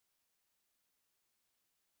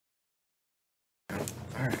All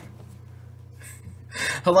right.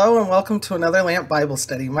 Hello and welcome to another Lamp Bible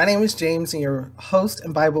Study. My name is James and your host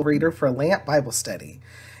and Bible reader for Lamp Bible Study.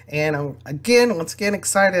 And once again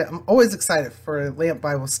excited. I'm always excited for Lamp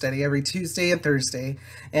Bible Study every Tuesday and Thursday.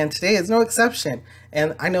 And today is no exception.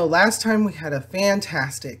 And I know last time we had a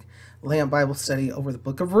fantastic Lamp Bible Study over the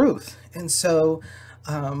book of Ruth. And so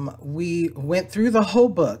we went through the whole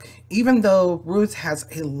book, even though Ruth has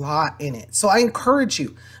a lot in it. So I encourage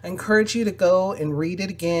you to go and read it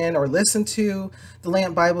again or listen to the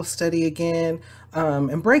Lamp Bible Study again,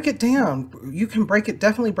 and break it down. You can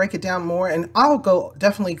definitely break it down more. And I'll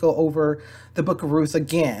definitely go over the book of Ruth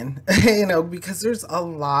again, because there's a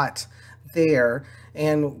lot there.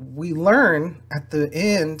 And we learn at the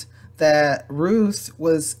end that Ruth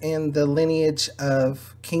was in the lineage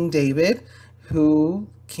of King David,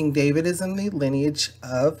 King David is in the lineage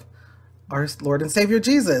of our Lord and Savior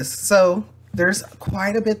Jesus. So there's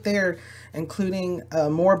quite a bit there, including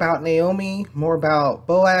more about Naomi, more about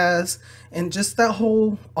Boaz, and just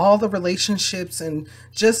all the relationships and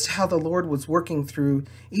just how the Lord was working through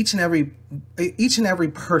each and every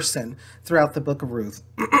person throughout the book of Ruth.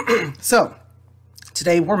 So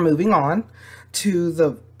today we're moving on to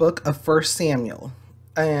the book of 1 Samuel.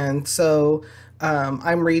 And so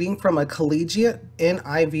I'm reading from a collegiate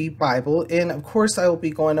NIV Bible, and of course I will be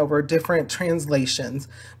going over different translations,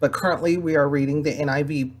 but currently we are reading the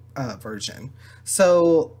NIV version.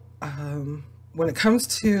 So when it comes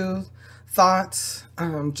to thoughts,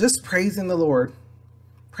 just praising the Lord,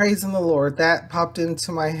 that popped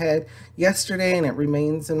into my head yesterday and it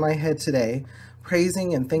remains in my head today,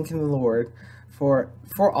 praising and thanking the Lord for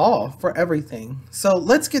everything. So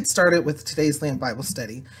let's get started with today's Lamp Bible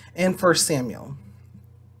Study in 1 Samuel.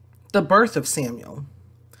 The birth of Samuel.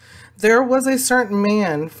 There was a certain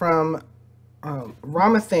man from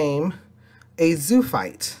Ramathaim, a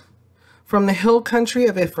Zuphite, from the hill country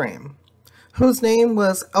of Ephraim, whose name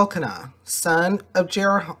was Elkanah, son of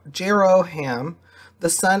Jeroham, the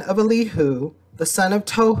son of Elihu, the son of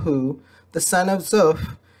Tohu, the son of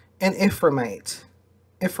Zoph, an Ephraimite.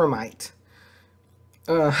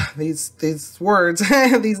 These words,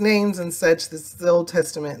 these names and such, this is the Old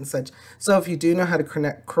Testament and such. So if you do know how to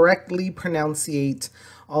correctly pronunciate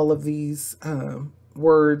all of these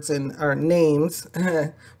words and or names,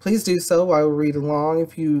 please do so while we read along.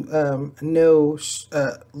 If you know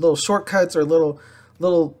little shortcuts or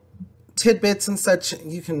little tidbits and such,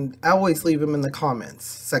 you can always leave them in the comments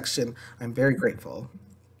section. I'm very grateful.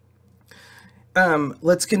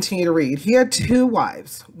 Let's continue to read. He had two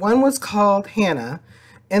wives. One was called Hannah,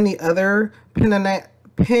 and the other Peninnah.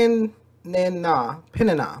 Peninnah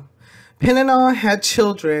had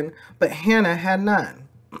children, but Hannah had none.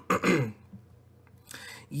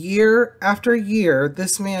 Year after year,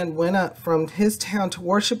 this man went up from his town to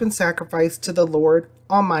worship and sacrifice to the Lord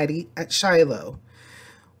Almighty at Shiloh,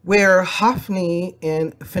 where Hophni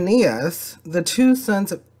and Phinehas, the two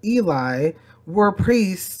sons of Eli, were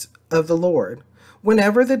priests of the Lord.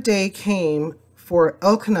 Whenever the day came for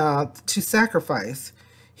Elkanah to sacrifice,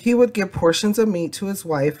 he would give portions of meat to his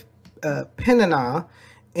wife Peninnah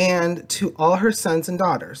and to all her sons and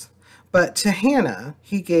daughters. But to Hannah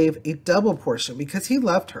he gave a double portion because he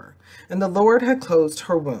loved her, and the Lord had closed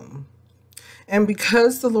her womb. And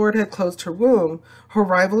because the Lord had closed her womb, her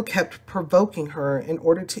rival kept provoking her in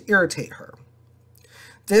order to irritate her.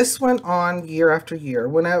 This went on year after year.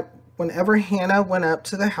 Whenever Hannah went up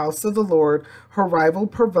to the house of the Lord, her rival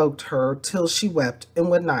provoked her till she wept and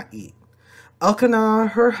would not eat. Elkanah,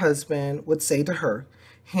 her husband, would say to her,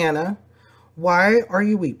 "Hannah, why are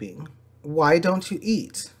you weeping? Why don't you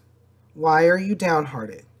eat? Why are you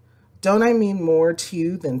downhearted? Don't I mean more to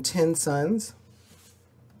you than 10 sons?"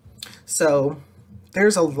 So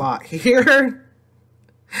there's a lot here.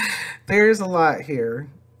 There's a lot here.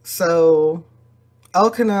 So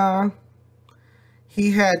Elkanah,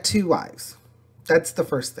 he had two wives. That's the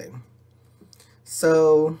first thing.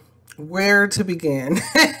 So where to begin?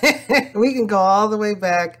 We can go all the way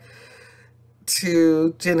back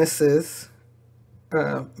to Genesis.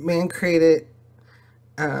 Man created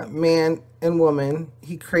man and woman.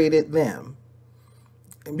 He created them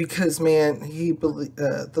because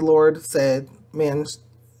the Lord said man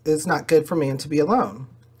is not good for man to be alone.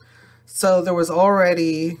 So there was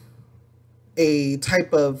already a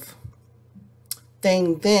type of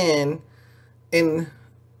thing then in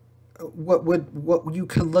what you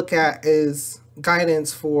could look at as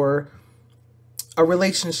guidance for a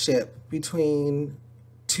relationship between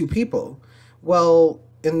two people. Well,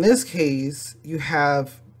 in this case, you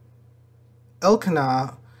have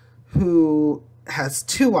Elkanah, who has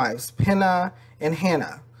two wives, Peninnah and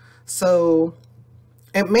Hannah. So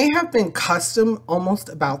It may have been custom almost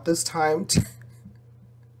about this time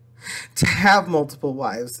to have multiple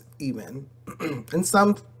wives, even. In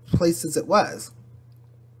some places it was.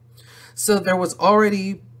 So there was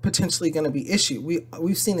already potentially going to be issue.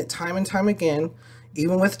 We've seen it time and time again,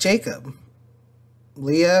 even with Jacob,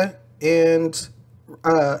 Leah, and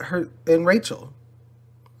her and Rachel.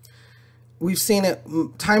 We've seen it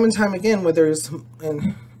time and time again where there's,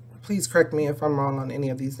 and please correct me if I'm wrong on any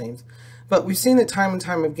of these names, but we've seen it time and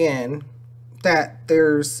time again that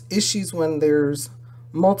there's issues when there's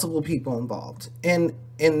multiple people involved in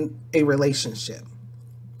a relationship.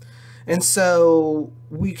 And so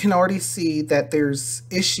we can already see that there's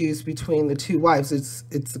issues between the two wives.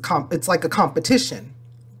 It's like a competition.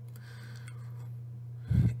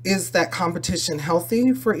 Is that competition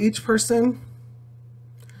healthy for each person?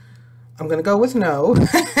 I'm going to go with no.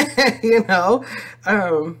 you know.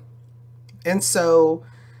 And so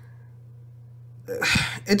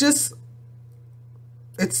it's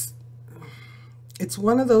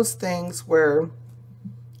one of those things where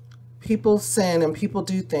people sin and people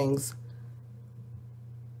do things.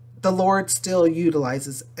 The Lord still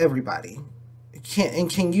utilizes everybody.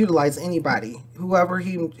 Can utilize anybody, whoever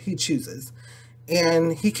he chooses.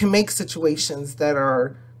 And he can make situations that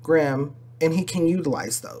are grim, and he can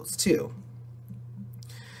utilize those too.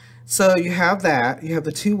 So you have that, you have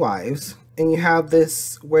the two wives, and you have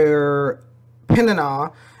this where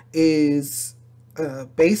Peninnah is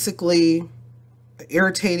basically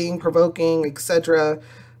irritating, provoking, etc.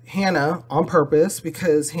 Hannah on purpose,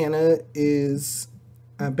 because Hannah is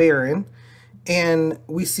barren. And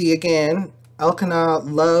we see again, Elkanah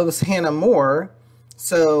loves Hannah more.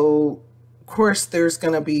 So, of course, there's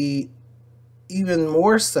going to be even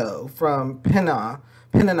more so from Peninnah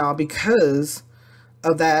because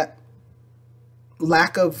of that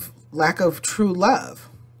lack of true love.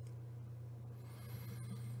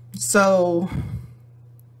 So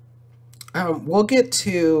we'll get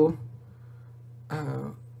to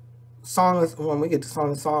songs when we get to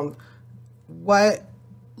Song of Songs. What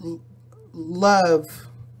love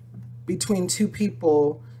between two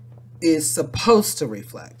people is supposed to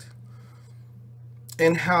reflect,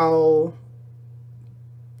 and how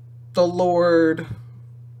the Lord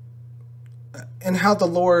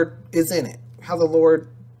is in it. How the Lord,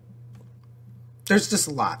 there's just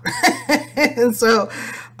a lot. And so,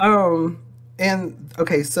 and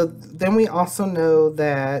okay, so then we also know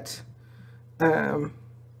that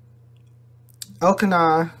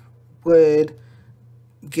Elkanah would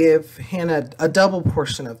give Hannah a double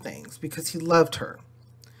portion of things because he loved her.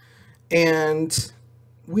 And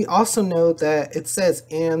we also know that it says,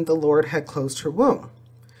 and the Lord had closed her womb,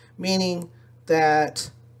 meaning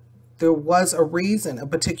that there was a reason, a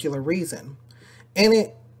particular reason.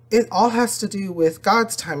 And it all has to do with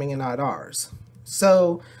God's timing and not ours.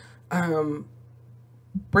 So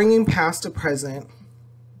bringing past to present,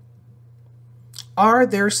 are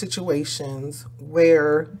there situations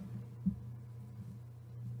where,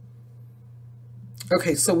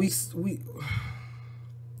 okay, so we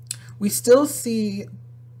still see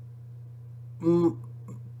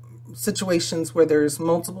situations where there's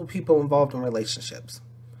multiple people involved in relationships,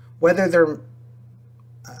 whether they're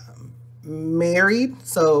married,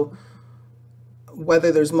 so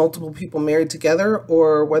whether there's multiple people married together,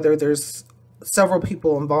 or whether there's several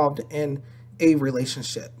people involved in a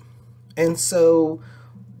relationship. And so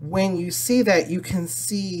when you see that, you can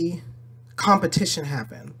see competition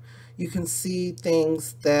happen. You can see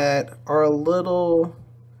things that are a little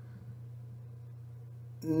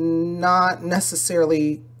not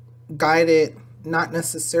necessarily guided, not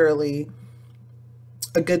necessarily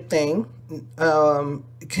a good thing.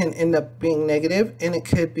 It can end up being negative, and it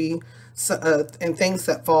could be and things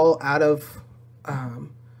that fall out of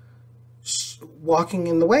walking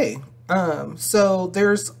in the way. So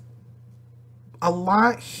there's a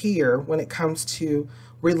lot here when it comes to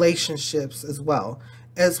relationships as well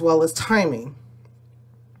as timing.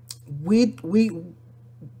 We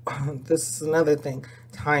this is another thing,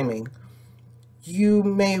 timing. You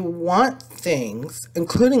may want things,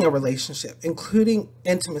 including a relationship, including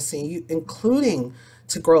intimacy, including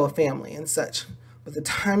to grow a family and such, but the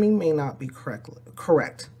timing may not be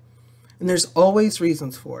correct. And there's always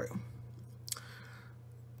reasons for it.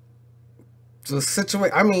 The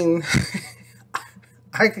situation, I mean,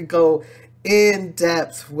 I could go in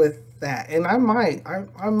depth with that, and I might.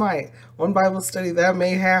 One Bible study that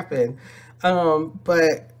may happen,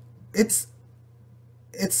 but it's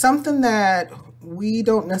something that we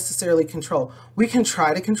don't necessarily control. We can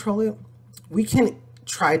try to control it. We can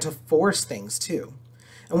try to force things too,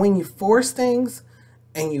 and when you force things,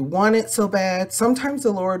 and you want it so bad, sometimes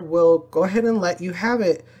the Lord will go ahead and let you have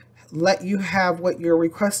it, let you have what you're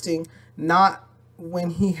requesting, not when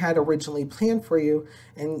He had originally planned for you.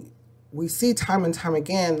 And we see time and time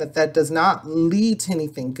again that that does not lead to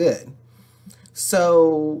anything good.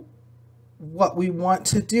 So what we want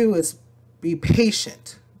to do is be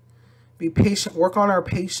patient. Be patient, work on our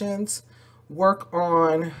patience, work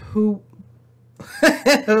on who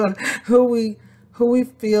we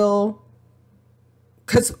feel,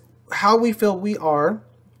 because how we feel we are,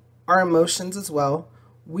 our emotions as well.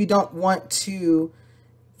 We don't want to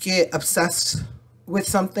get obsessed with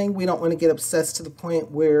something. We don't want to get obsessed to the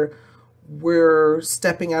point where we're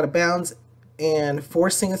stepping out of bounds and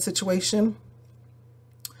forcing a situation.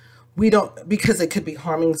 We don't, because it could be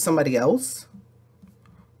harming somebody else.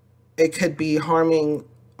 It could be harming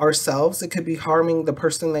ourselves. It could be harming the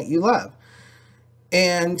person that you love.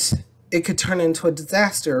 And it could turn into a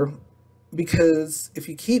disaster, because if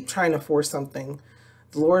you keep trying to force something,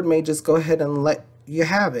 the Lord may just go ahead and let you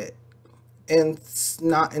have it. And it's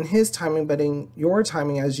not in His timing, but in your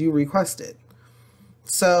timing as you requested.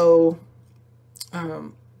 So,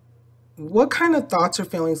 what kind of thoughts or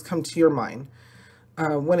feelings come to your mind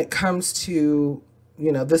when it comes to,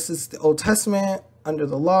 this is the Old Testament, under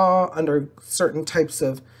the law, under certain types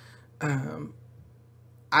of,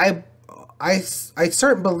 I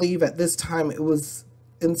certainly believe at this time it was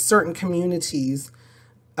in certain communities,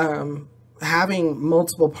 having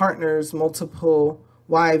multiple partners, multiple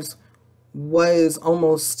wives was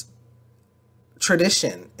almost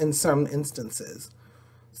tradition in some instances.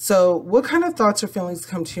 So what kind of thoughts or feelings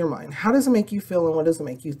come to your mind? How does it make you feel, and what does it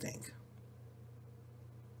make you think?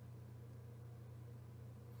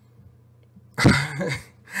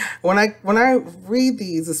 When I read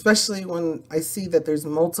these, especially when I see that there's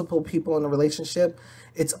multiple people in a relationship,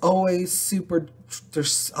 it's always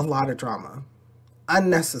there's a lot of drama,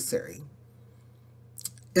 unnecessary.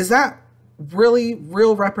 Is that really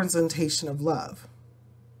real representation of love?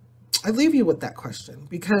 I leave you with that question,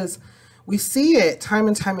 because we see it time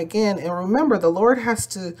and time again. And remember, the Lord has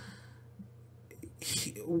to,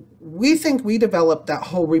 we think we developed that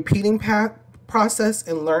whole repeating process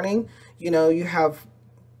and learning. You have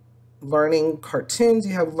learning cartoons,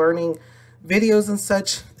 you have learning videos and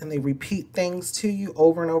such, and they repeat things to you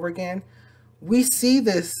over and over again. We see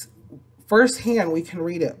this firsthand. We can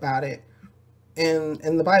read about it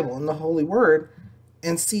in the Bible, in the Holy Word,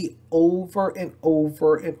 and see over and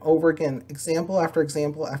over and over again, example after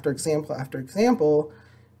example after example after example,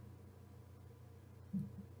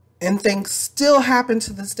 and things still happen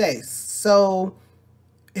to this day. So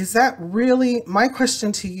is that really, my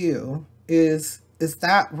question to you is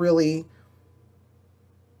that really,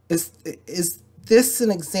 is this an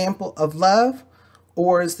example of love,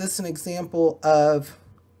 or is this an example of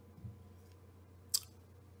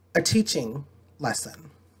a teaching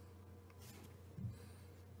lesson?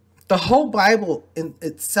 The whole Bible in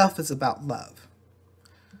itself is about love.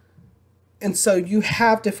 And so you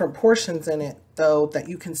have different portions in it, though, that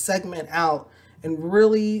you can segment out and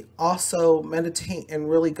really also meditate and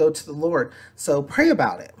really go to the Lord. So pray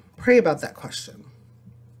about it. Pray about that question.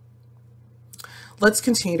 Let's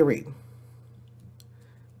continue to read.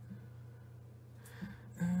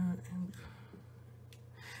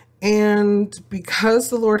 And because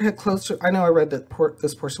the Lord had closed her, I know I read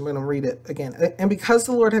this portion, I'm going to read it again. And because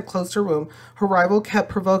the Lord had closed her womb, her rival kept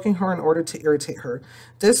provoking her in order to irritate her.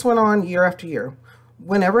 This went on year after year.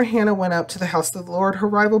 Whenever Hannah went up to the house of the Lord, her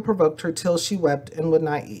rival provoked her till she wept and would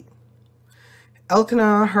not eat.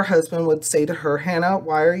 Elkanah, her husband, would say to her, "Hannah,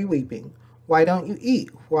 why are you weeping? Why don't you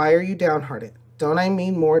eat? Why are you downhearted? Don't I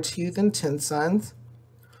mean more to you than 10 sons?"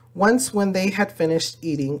 Once, when they had finished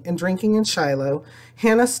eating and drinking in Shiloh,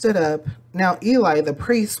 Hannah stood up. Now Eli the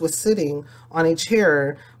priest was sitting on a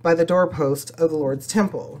chair by the doorpost of the Lord's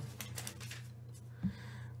temple.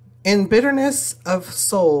 In bitterness of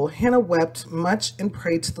soul, Hannah wept much and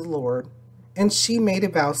prayed to the Lord. And she made a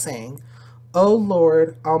vow, saying, "O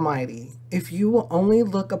Lord Almighty, if you will only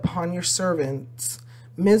look upon your servant's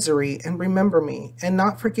misery and remember me, and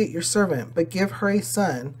not forget your servant, but give her a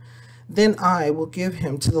son, then I will give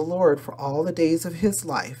him to the Lord for all the days of his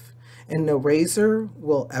life, and no razor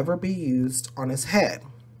will ever be used on his head."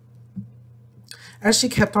 As she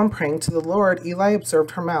kept on praying to the Lord, Eli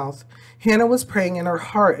observed her mouth. Hannah was praying in her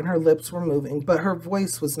heart, and her lips were moving, but her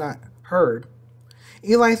voice was not heard.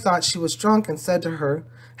 Eli thought she was drunk and said to her,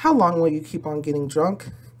 "How long will you keep on getting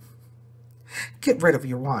drunk? Get rid of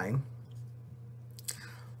your wine."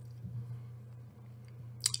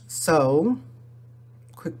 So,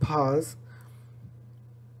 quick pause.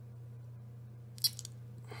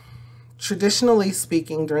 Traditionally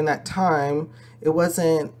speaking, during that time, It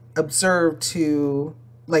wasn't observed to,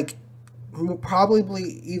 like, probably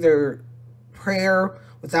either prayer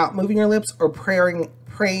without moving your lips or praying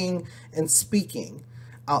and speaking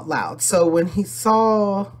out loud. So when he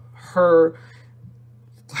saw her,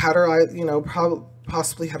 had her eyes,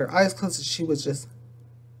 possibly had her eyes closed, and she was just,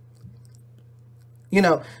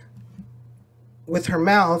 with her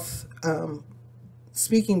mouth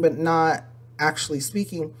speaking but not actually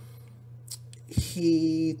speaking,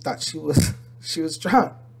 he thought she was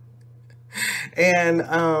drunk,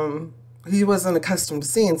 and he wasn't accustomed to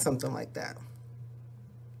seeing something like that.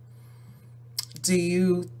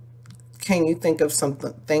 Can you think of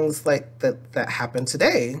things like that happen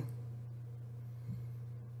today?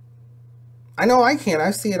 I know I can.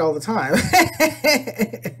 I see it all the time.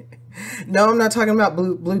 No, I'm not talking about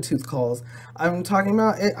Bluetooth calls. I'm talking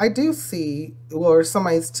about it. I do see where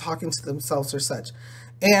somebody's talking to themselves or such.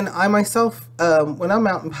 And I myself, when I'm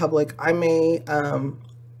out in public, I may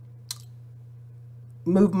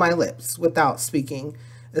move my lips without speaking,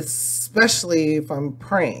 especially if I'm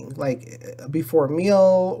praying, like before a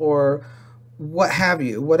meal or what have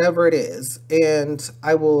you, whatever it is. And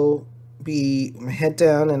I will be my head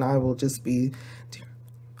down and I will just be,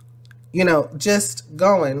 just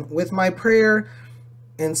going with my prayer.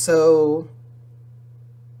 And so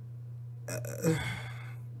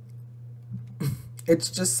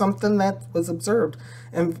it's just something that was observed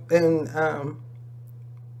and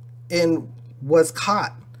was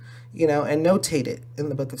caught, and notated in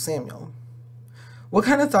the book of Samuel. What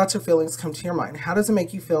kind of thoughts or feelings come to your mind? How does it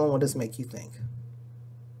make you feel, and what does it make you think?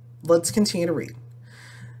 Let's continue to read.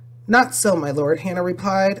 Not so, my lord, Hannah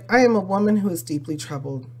replied. I am a woman who is deeply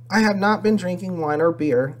troubled. I have not been drinking wine or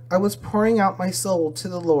beer. I was pouring out my soul to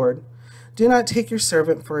the Lord. Do not take your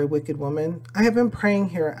servant for a wicked woman. I have been praying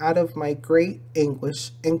here out of my great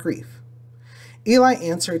anguish and grief. Eli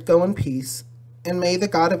answered, Go in peace, and may the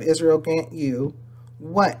God of Israel grant you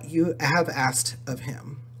what you have asked of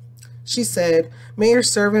him. She said, May your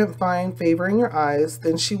servant find favor in your eyes.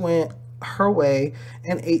 Then she went her way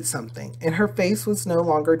and ate something, and her face was no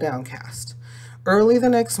longer downcast. Early the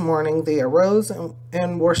next morning, they arose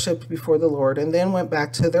and worshipped before the Lord, and then went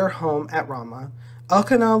back to their home at Ramah.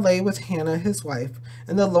 Elkanah lay with Hannah, his wife,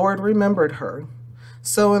 and the Lord remembered her.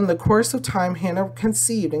 So in the course of time, Hannah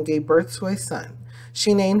conceived and gave birth to a son.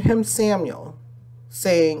 She named him Samuel,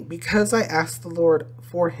 saying, Because I asked the Lord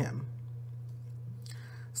for him.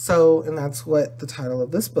 So, and that's what the title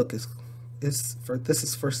of this book is for. This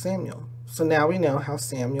is 1 Samuel. So now we know how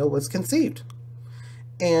Samuel was conceived.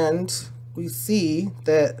 And we see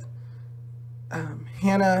that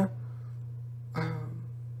Hannah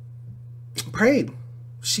prayed.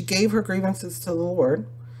 She gave her grievances to the Lord.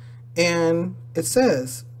 And it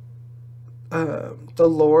says, the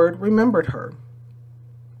Lord remembered her.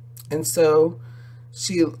 And so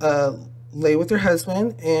she lay with her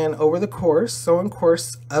husband, and in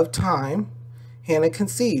course of time, Hannah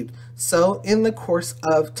conceived. So in the course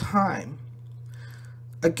of time,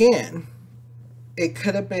 again, it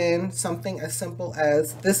could have been something as simple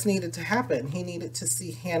as this needed to happen. He needed to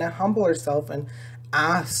see Hannah humble herself and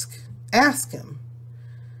ask him,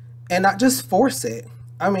 and not just force it.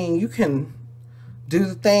 I mean, you can do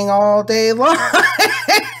the thing all day long.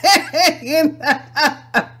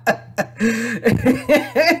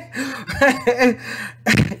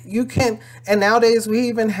 You can, and nowadays we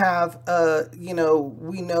even have, we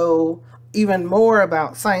know even more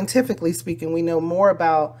about, scientifically speaking, we know more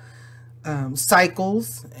about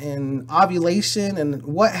cycles and ovulation and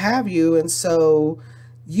what have you. And so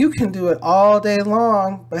you can do it all day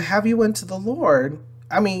long, but have you went to the Lord?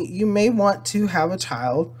 I mean, you may want to have a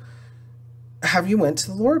child. Have you went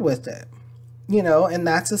to the Lord with it? And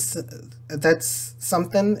that's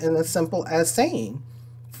something in as simple as saying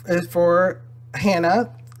for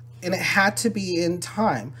Hannah, and it had to be in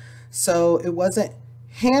time. So it wasn't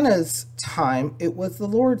Hannah's time, it was the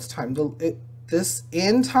Lord's time. This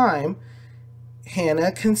in time,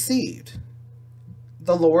 Hannah conceived.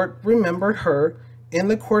 The Lord remembered her. In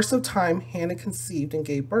the course of time, Hannah conceived and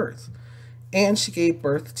gave birth. And she gave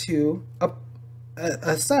birth to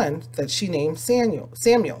a son that she named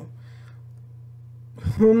Samuel,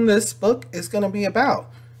 whom this book is going to be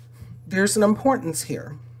about. There's an importance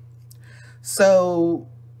here. So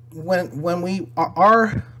when we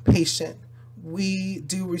are patient, we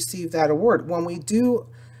do receive that award. When we do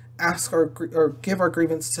ask or give our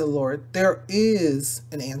grievance to the Lord, there is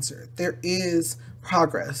an answer. There is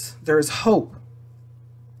progress. There is hope.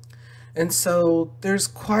 And so there's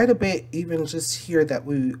quite a bit even just here that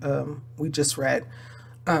we just read.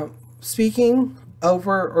 Speaking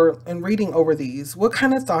over and reading over these, what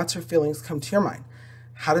kind of thoughts or feelings come to your mind?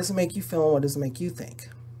 How does it make you feel and what does it make you think?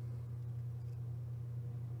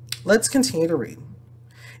 Let's continue to read.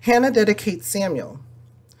 Hannah dedicates Samuel.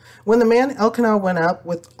 When the man Elkanah went up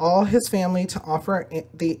with all his family to offer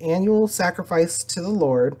the annual sacrifice to the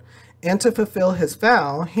Lord and to fulfill his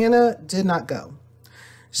vow, Hannah did not go.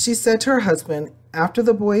 She said to her husband, "After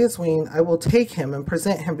the boy is weaned, I will take him and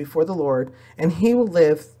present him before the Lord, and he will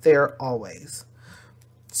live there always."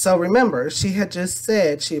 So remember, she had just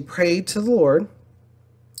said she had prayed to the Lord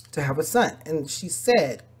to have a son. And she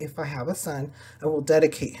said, if I have a son, I will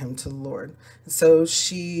dedicate him to the Lord. And so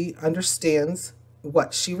she understands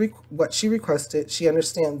what she requested. She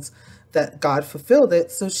understands that God fulfilled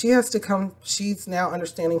it. So she has to come. She's now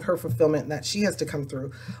understanding her fulfillment and that she has to come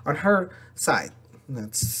through on her side. And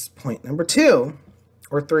that's point number 2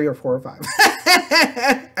 or 3 or 4 or 5.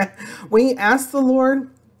 When you ask the Lord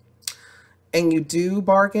and you do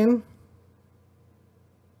bargain,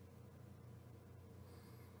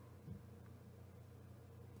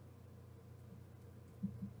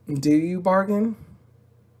 do you bargain?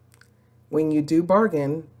 When you do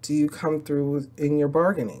bargain, do you come through in your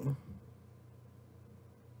bargaining?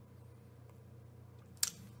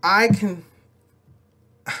 I can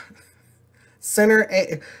center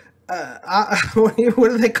a what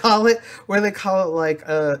do they call it? What do they call it? Like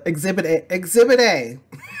exhibit A. Exhibit A.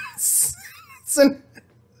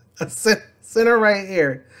 Center right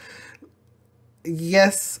here.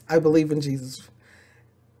 Yes, I believe in Jesus.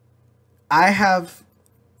 I have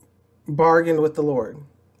bargained with the Lord.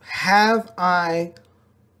 Have I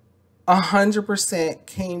 100%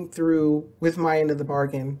 came through with my end of the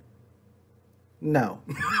bargain? No.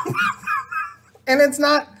 And it's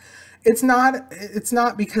not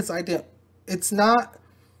because I didn't, it's not,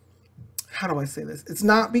 how do I say this? It's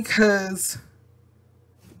not because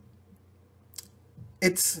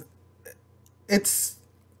it's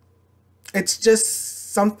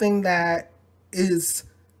just something that is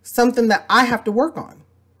something that I have to work on.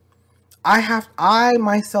 I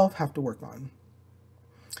myself have to work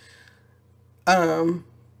on.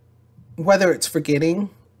 Whether it's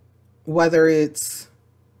forgetting, whether it's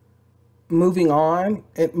moving on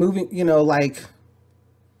and moving, like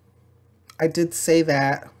I did say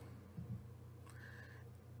that,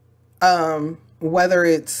 whether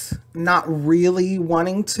it's not really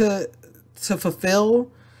wanting to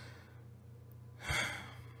fulfill,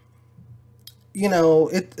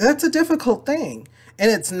 that's a difficult thing. And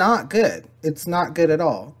it's not good. It's not good at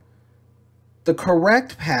all. The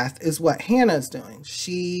correct path is what Hannah is doing.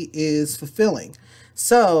 She is fulfilling.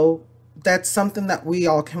 So that's something that we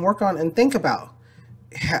all can work on and think about.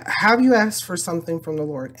 Have you asked for something from the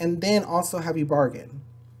Lord? And then also have you bargained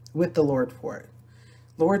with the Lord for it?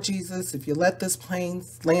 Lord Jesus, if you let this plane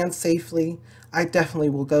land safely, I definitely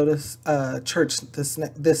will go to church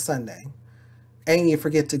this Sunday. And you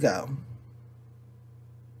forget to go.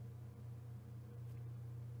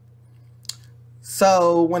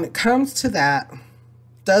 So when it comes to that,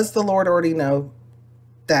 does the Lord already know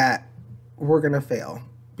that we're going to fail?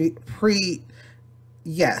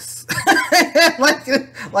 Yes.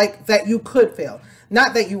 like that you could fail.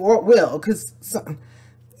 Not that you will, because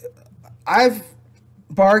I've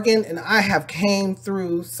bargained and I have came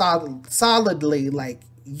through solidly, like,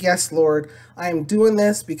 yes, Lord, I am doing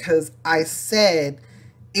this because I said,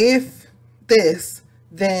 if this,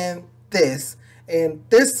 then this. And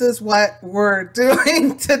this is what we're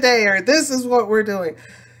doing today, or this is what we're doing.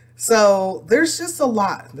 So there's just a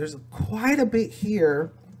lot. There's quite a bit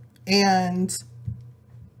here. And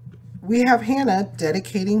we have Hannah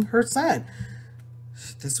dedicating her son.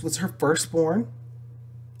 This was her firstborn.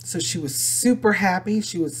 So she was super happy.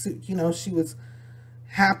 She was, she was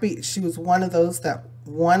happy. She was one of those that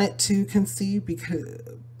wanted to conceive because,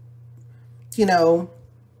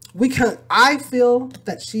 I feel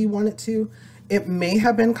that she wanted to. It may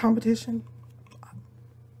have been competition.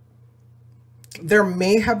 There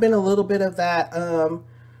may have been a little bit of that,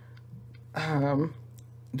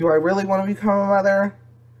 do I really want to become a mother?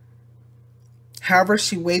 However,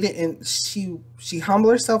 she waited and she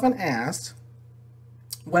humbled herself and asked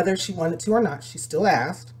whether she wanted to or not. She still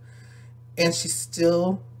asked, and she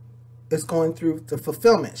still is going through the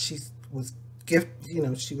fulfillment. She was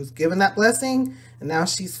given that blessing, and now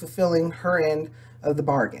she's fulfilling her end of the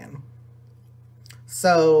bargain.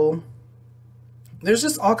 So there's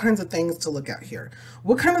just all kinds of things to look at here.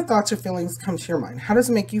 What kind of thoughts or feelings come to your mind? How does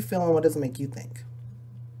it make you feel, and what does it make you think?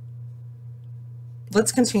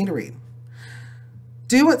 Let's continue to read.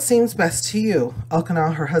 Do what seems best to you,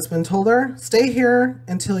 Elkanah, her husband, told her. Stay here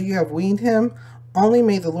until you have weaned him. Only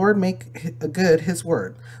may the Lord make good his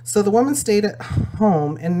word. So the woman stayed at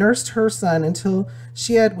home and nursed her son until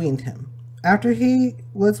she had weaned him. After he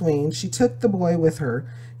was weaned, she took the boy with her,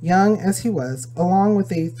 young as he was, along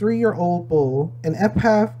with a 3-year-old bull, an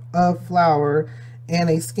ephah of flour, and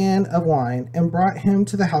a skin of wine, and brought him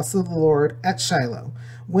to the house of the Lord at Shiloh.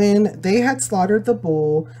 When they had slaughtered the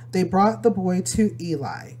bull, they brought the boy to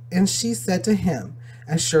Eli, and she said to him,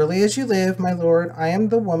 "As surely as you live, my lord, I am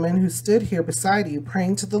the woman who stood here beside you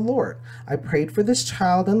praying to the Lord. I prayed for this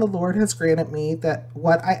child, and the Lord has granted me that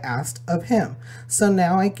what I asked of him. So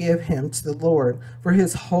now I give him to the Lord. For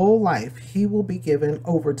his whole life he will be given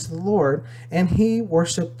over to the Lord." And he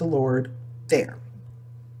worshiped the Lord there.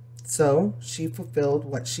 So she fulfilled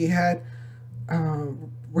what she had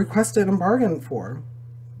requested and bargained for.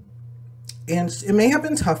 And it may have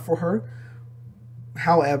been tough for her.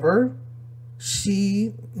 However,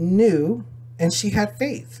 she knew and she had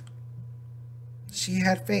faith. She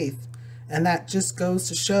had faith. And that just goes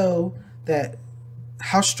to show that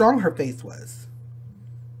how strong her faith was.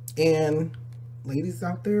 And ladies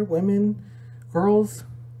out there, women, girls,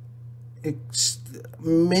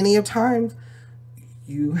 many of times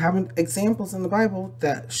you have examples in the Bible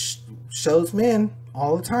that shows men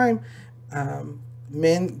all the time.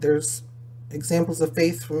 Men, there's examples of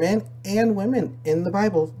faith for men and women in the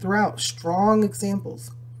Bible throughout, strong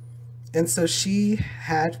examples. And so she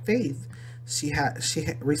had faith. She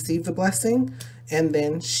received the blessing, and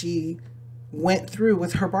then she went through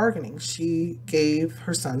with her bargaining. She gave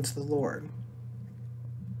her son to the Lord.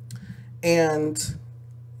 And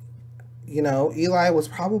Eli was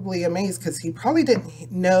probably amazed, because he probably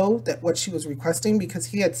didn't know that what she was requesting, because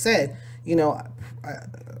he had said, I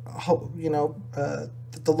hope,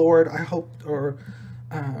 the Lord, I hope, or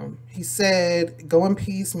he said, "Go in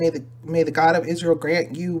peace. May the God of Israel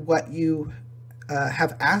grant you what you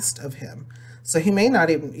have asked of him." So he may not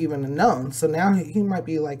even have known. So now he might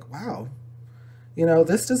be like, "Wow,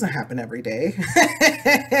 this doesn't happen every day."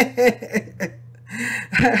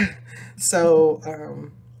 So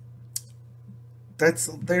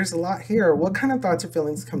there's a lot here. What kind of thoughts or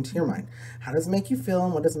feelings come to your mind? How does it make you feel,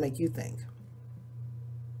 and what does it make you think?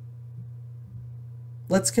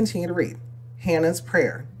 Let's continue to read. Hannah's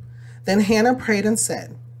prayer. Then Hannah prayed and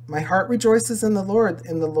said, "My heart rejoices in the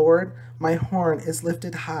Lord my horn is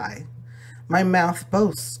lifted high. My mouth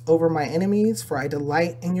boasts over my enemies, for I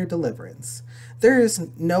delight in your deliverance. There is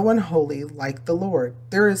no one holy like the Lord.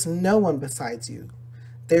 There is no one besides you.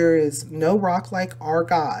 There is no rock like our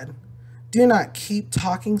God. Do not keep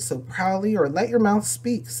talking so proudly, or let your mouth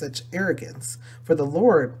speak such arrogance, for the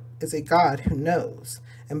Lord is a God who knows,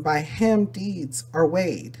 and by him deeds are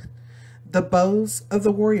weighed. The bows of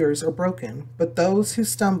the warriors are broken, but those who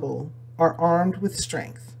stumble are armed with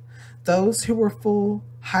strength. Those who were full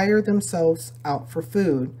hire themselves out for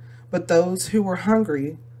food, but those who were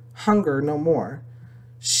hungry hunger no more.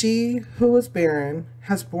 She who was barren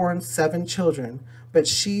has borne 7 children, but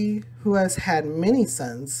she who has had many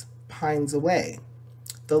sons pines away.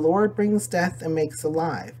 The Lord brings death and makes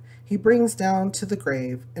alive. He brings down to the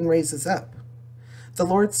grave and raises up. The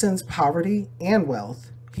Lord sends poverty and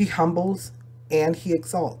wealth. He humbles and he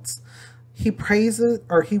exalts. He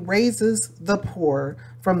raises the poor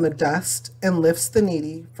from the dust and lifts the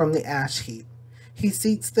needy from the ash heap. He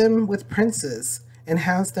seats them with princes and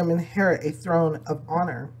has them inherit a throne of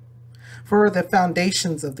honor. For the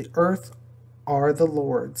foundations of the earth are the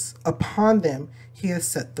Lord's. Upon them he has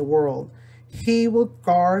set the world. He will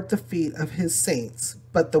guard the feet of his saints,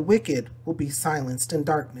 but the wicked will be silenced in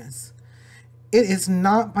darkness. It is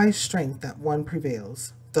not by strength that one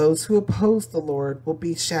prevails. Those who oppose the Lord will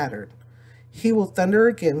be shattered. He will thunder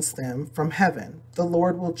against them from heaven. The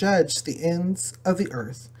Lord will judge the ends of the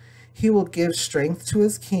earth. He will give strength to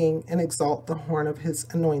his king and exalt the horn of his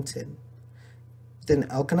anointed. Then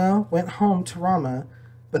Elkanah went home to Ramah,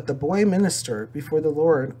 but the boy ministered before the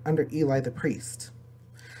Lord under Eli the priest.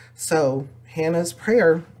 So Hannah's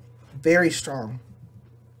prayer, very strong.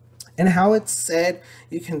 And how it's said,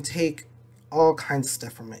 you can take all kinds of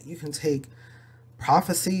stuff from it. You can take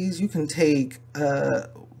prophecies, you can take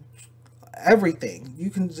everything. You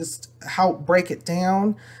can just break it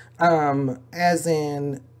down, as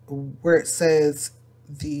in where it says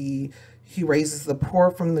he raises the poor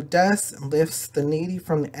from the dust and lifts the needy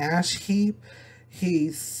from the ash heap.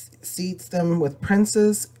 He seats them with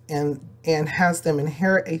princes and has them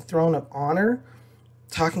inherit a throne of honor,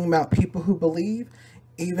 talking about people who believe,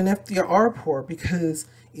 even if you are poor, because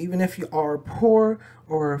even if you are poor,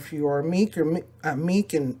 or if you are meek and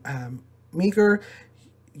meager,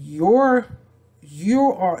 you are,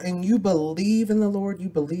 and you believe in the Lord, you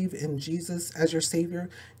believe in Jesus as your Savior,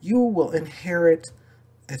 you will inherit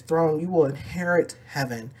a throne, you will inherit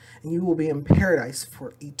heaven, and you will be in paradise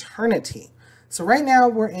for eternity. So right now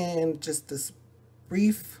we're in just this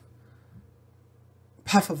brief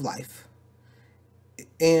puff of life,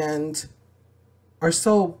 and our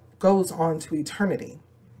soul goes on to eternity.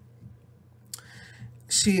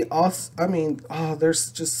 She also, I mean, oh, there's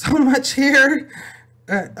just so much here.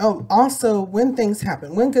 Also, when things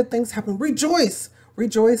happen, when good things happen, rejoice,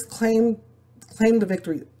 rejoice, claim the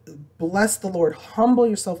victory. Bless the Lord, humble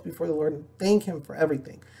yourself before the Lord, and thank Him for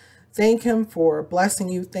everything. Thank Him for blessing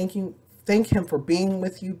you. Thank Him for being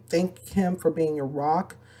with you. Thank Him for being your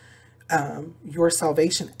rock, your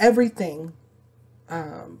salvation, everything.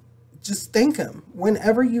 Just thank Him.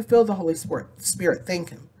 Whenever you feel the Holy Spirit, thank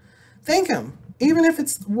Him. Thank Him. Even if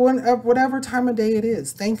it's whatever time of day it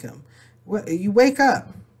is, thank Him. You wake up.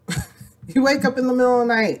 You wake up in the middle of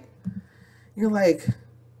the night. You're like,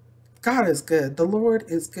 God is good. The Lord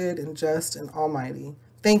is good and just and almighty.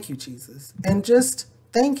 Thank you, Jesus. And just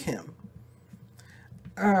thank Him.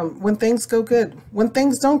 When things go good, when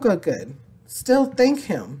things don't go good, still thank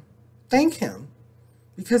Him. Thank Him.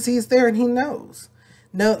 Because He's there and He knows.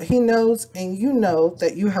 No, He knows, and you know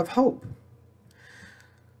that you have hope.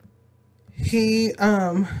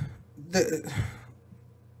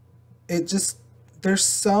 There's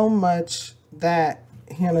so much that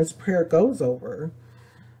Hannah's prayer goes over.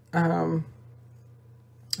 The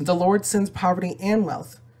Lord sends poverty and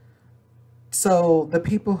wealth. So the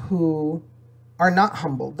people who are not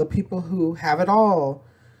humble, the people who have it all,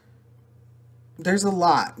 there's a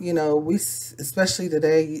lot, especially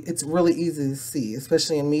today, it's really easy to see,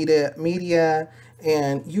 especially in media,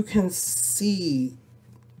 and you can see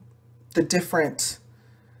the different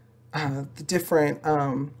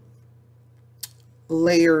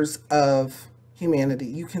layers of humanity.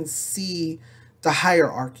 You can see the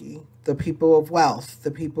hierarchy, the people of wealth,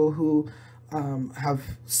 the people who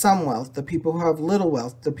have some wealth, the people who have little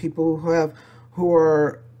wealth, the people who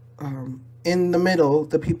are in the middle,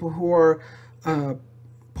 the people who are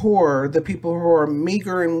poor, the people who are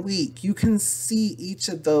meager and weak. You can see each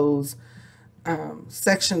of those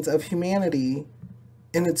sections of humanity,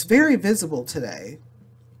 and it's very visible today.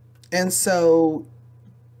 And so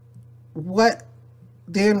what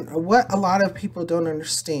a lot of people don't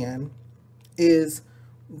understand is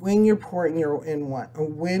when you're poor and you're in want, or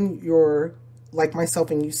when you're like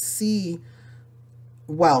myself and you see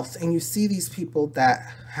wealth and you see these people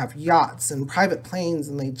that have yachts and private planes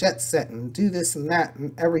and they jet set and do this and that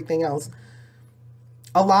and everything else,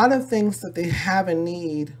 a lot of things that they have and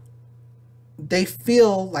need, they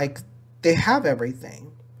feel like they have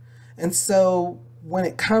everything. And so when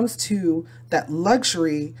it comes to that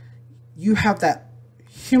luxury, you have that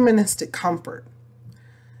humanistic comfort.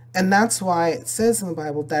 And that's why it says in the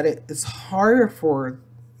Bible that it is harder for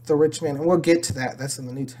the rich man, and we'll get to that, that's in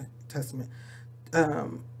the New Testament,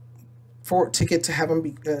 to get to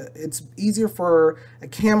heaven. It's easier for a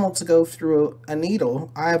camel to go through a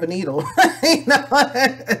needle, I have a needle,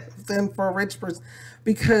 than for a rich person.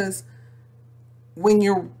 Because when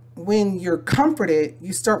you're comforted,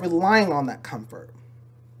 you start relying on that comfort.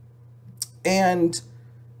 And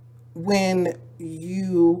when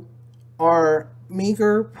you are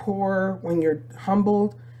meager, poor, when you're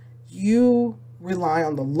humbled, you rely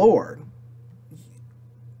on the Lord.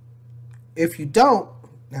 If you don't,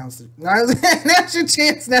 now's your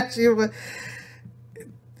chance.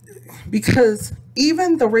 Because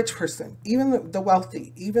even the rich person, even the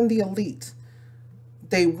wealthy, even the elite,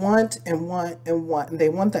 they want and want and want, and they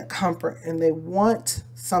want that comfort, and they want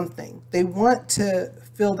something. They want to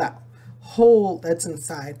fill that hole that's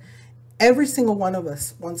inside. Every single one of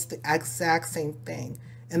us wants the exact same thing.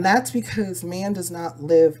 And that's because man does not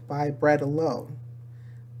live by bread alone.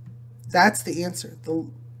 That's the answer.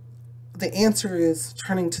 The answer is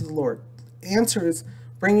turning to the Lord. The answer is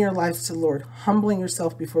bringing your life to the Lord, humbling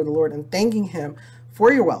yourself before the Lord, and thanking Him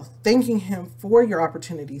for your wealth, thanking Him for your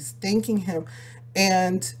opportunities, thanking Him.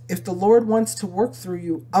 And if the Lord wants to work through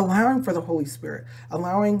you, allowing for the Holy Spirit,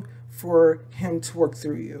 allowing for Him to work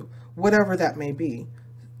through you, whatever that may be.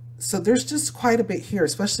 So there's just quite a bit here,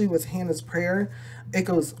 especially with Hannah's prayer. It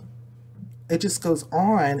just goes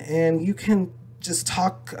on, and you can just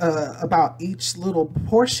talk about each little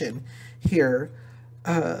portion here.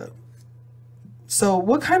 So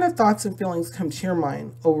what kind of thoughts and feelings come to your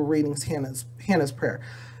mind over reading Hannah's prayer?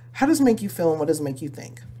 How does it make you feel, and what does it make you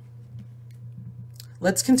think?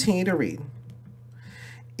 Let's continue to read.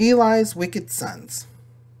 Eli's wicked sons.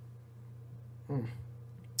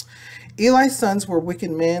 Eli's sons were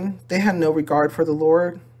wicked men. They had no regard for the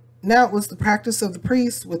Lord. Now it was the practice of the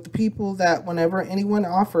priests with the people that whenever anyone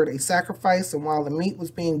offered a sacrifice and while the meat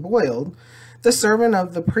was being boiled, the servant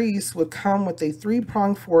of the priest would come with a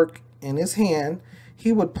 3-pronged fork in his hand.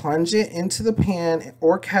 He would plunge it into the pan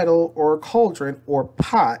or kettle or cauldron or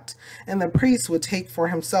pot, and the priest would take for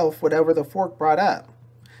himself whatever the fork brought up.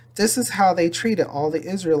 This is how they treated all the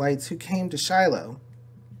Israelites who came to Shiloh.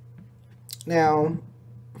 Now,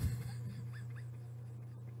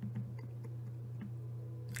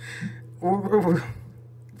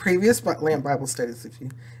 previous Lamp Bible studies, if you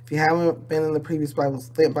haven't been in the previous Lamp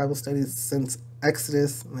Bible studies since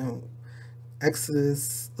Exodus,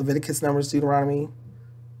 Exodus, Leviticus, Numbers, Deuteronomy,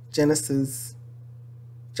 Genesis,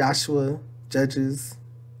 Joshua, Judges,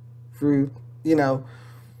 Ruth, now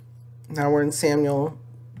we're in Samuel.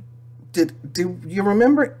 Do you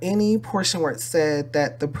remember any portion where it said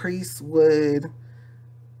that the priest would,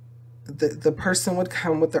 the person would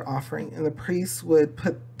come with their offering, and the priest would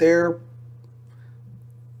put their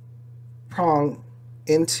prong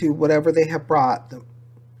into whatever they have brought them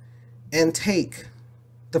and take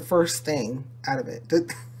the first thing out of it,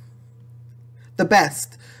 the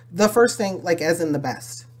best, the first thing, like as in the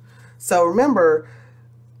best. So remember,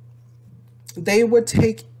 they would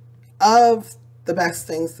take of the best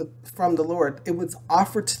things from the Lord. It was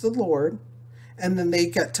offered to the Lord, and then they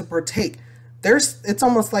get to partake. It's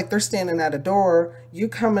almost like they're standing at a door, you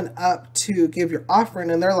coming up to give your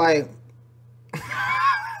offering, and they're like,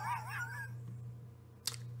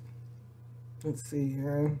 let's see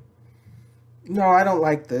here. No, I don't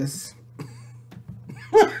like this.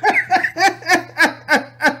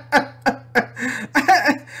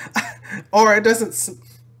 Or it doesn't.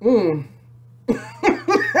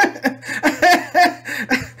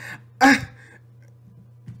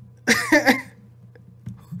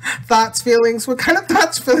 Thoughts, feelings. What kind of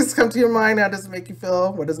thoughts, feelings come to your mind? How does it make you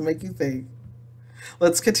feel? What does it make you think?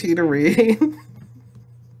 Let's continue to read.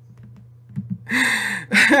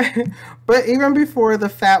 But even before the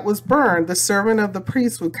fat was burned, the servant of the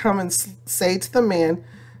priest would come and say to the man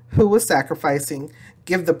who was sacrificing,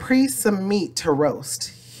 "Give the priest some meat to roast.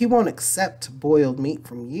 He won't accept boiled meat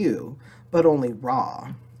from you, but only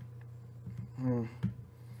raw."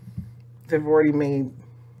 They've already made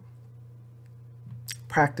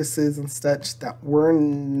practices and such that were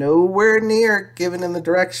nowhere near given in the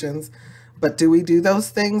directions. But do we do those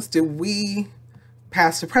things? Do we,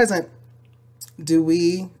 past to present, do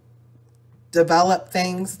we develop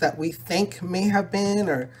things that we think may have been,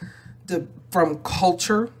 or from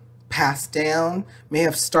culture, passed down, may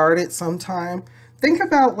have started sometime? Think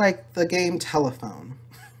about like the game telephone.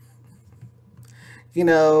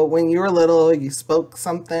 When you were little, you spoke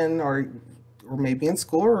something, or maybe in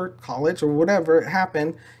school or college or whatever it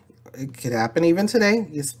happened. It could happen even today.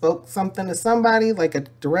 You spoke something to somebody, like a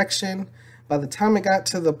direction. By the time it got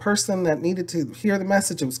to the person that needed to hear the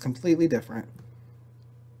message, it was completely different.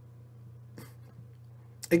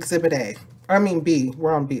 Exhibit A. B.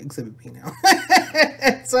 We're on B, Exhibit B now.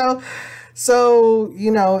 So,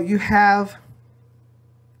 you have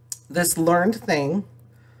this learned thing,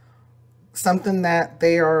 something that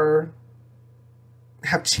they have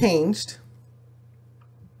changed.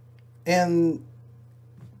 And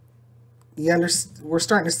we're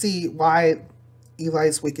starting to see why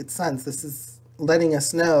Eli's wicked sons. This is letting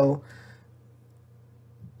us know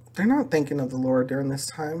they're not thinking of the Lord during this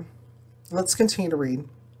time. Let's continue to read.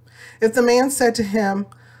 If the man said to him,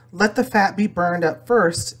 "Let the fat be burned up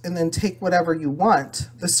first, and then take whatever you want,"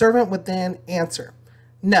 the servant would then answer,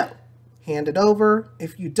 "No, hand it over.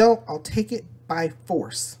 If you don't, I'll take it by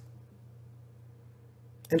force."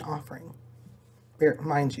 An offering.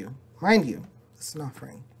 Mind you, it's an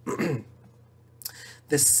offering.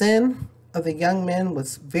 The sin of the young men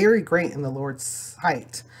was very great in the Lord's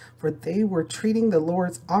sight, for they were treating the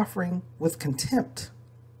Lord's offering with contempt.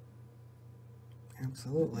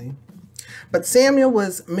 Absolutely. But Samuel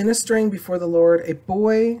was ministering before the Lord, a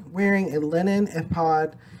boy wearing a linen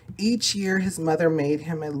ephod. Each year his mother made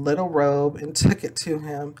him a little robe and took it to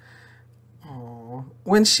him. Aww.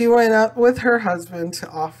 When she went up with her husband to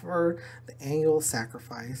offer the annual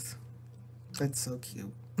sacrifice. That's so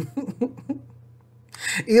cute.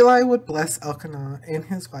 Eli would bless Elkanah and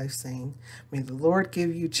his wife, saying, "May the Lord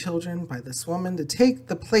give you children by this woman to take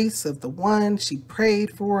the place of the one she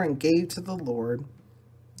prayed for and gave to the Lord."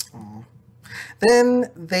 Aww. Then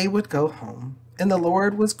they would go home, and the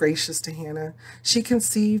Lord was gracious to Hannah. She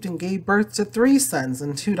conceived and gave birth to 3 sons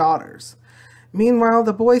and 2 daughters. Meanwhile,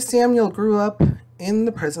 the boy Samuel grew up in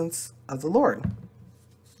the presence of the Lord,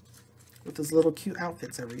 with his little cute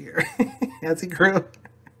outfits every year as he grew.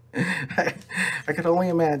 I could only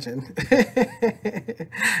imagine.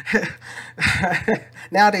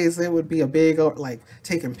 Nowadays, it would be a big, like,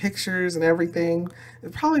 taking pictures and everything.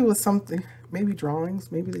 It probably was something, maybe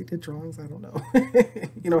drawings. Maybe they did drawings. I don't know.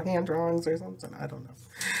 Hand drawings or something. I don't know.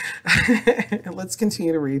 Let's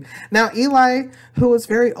continue to read. Now Eli, who was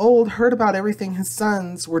very old, heard about everything his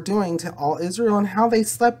sons were doing to all Israel and how they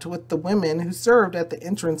slept with the women who served at the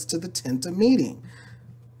entrance to the tent of meeting.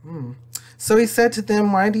 So he said to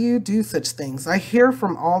them, "Why do you do such things? I hear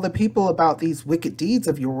from all the people about these wicked deeds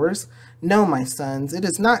of yours. No, my sons, it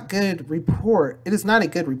is not good report. It is not a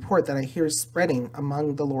good report that I hear spreading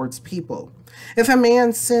among the Lord's people. If a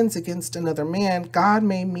man sins against another man, God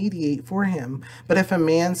may mediate for him. But if a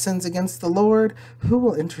man sins against the Lord, who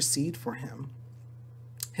will intercede for him?"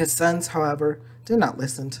 His sons, however, did not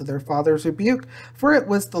listen to their father's rebuke, for it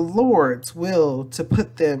was the Lord's will to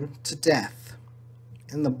put them to death.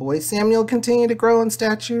 And the boy Samuel continued to grow in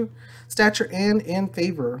stature and in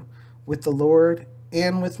favor with the Lord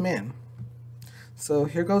and with men. So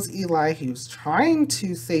here goes Eli. He was trying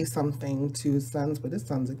to say something to his sons, but his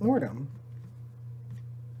sons ignored him.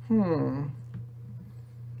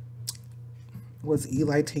 Was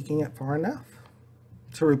Eli taking it far enough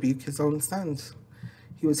to rebuke his own sons?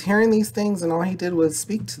 He was hearing these things and all he did was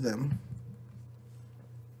speak to them.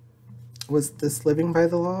 Was this living by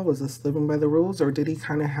the law? Was this living by the rules? Or did he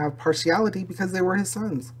kind of have partiality because they were his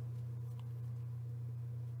sons?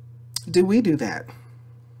 Do we do that?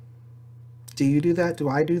 Do you do that? Do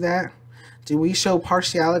I do that? Do we show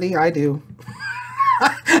partiality? I do.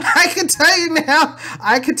 I can tell you now.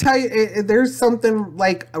 I could tell you there's something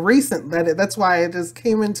like recent that's why it just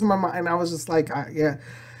came into my mind. I was just like, yeah.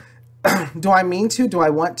 Do I mean to? Do I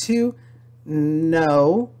want to?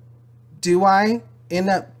 No. Do I end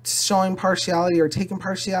up showing partiality or taking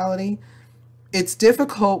partiality? It's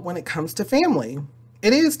difficult when it comes to family.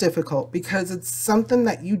 It is difficult because it's something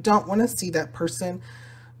that you don't want to see that person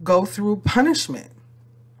go through punishment.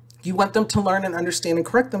 You want them to learn and understand and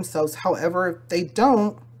correct themselves. However, if they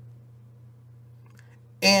don't,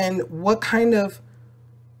 and what kind of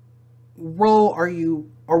role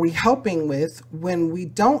are we helping with when we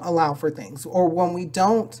don't allow for things, or when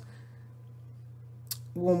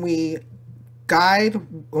we guide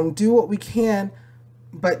and do what we can,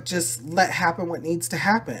 but just let happen what needs to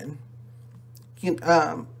happen?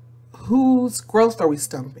 Whose growth are we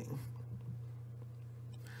stumping?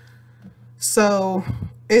 So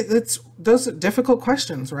it's those are difficult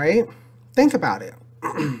questions, right? Think about it.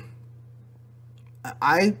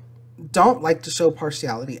 I don't like to show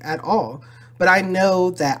partiality at all, but I know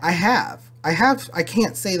that I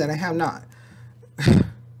can't say that I have not.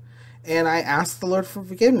 And I ask the Lord for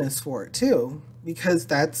forgiveness for it too, because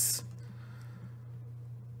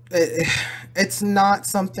it's not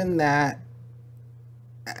something that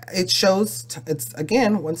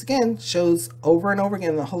once again, shows over and over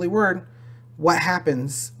again in the Holy Word what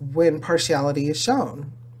happens when partiality is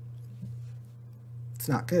shown. It's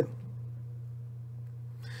not good.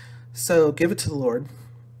 So give it to the Lord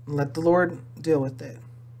and let the Lord deal with it.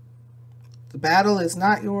 The battle is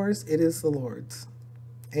not yours, it is the Lord's.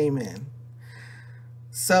 Amen.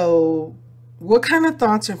 So what kind of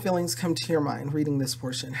thoughts and feelings come to your mind reading this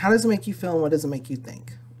portion? How does it make you feel and what does it make you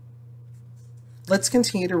think? Let's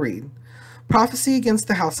continue to read. Prophecy against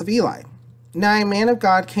the house of Eli. Now a man of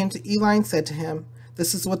God came to Eli and said to him,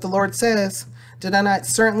 "This is what the Lord says. Did I not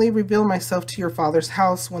certainly reveal myself to your father's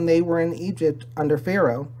house when they were in Egypt under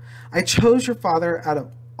Pharaoh? I chose your father out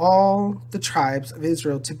of all the tribes of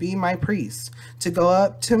Israel to be my priest, to go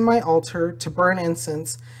up to my altar, to burn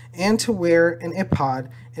incense, and to wear an ephod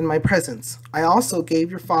in my presence. I also gave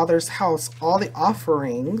your father's house all the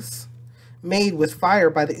offerings made with fire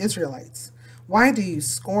by the Israelites. Why do you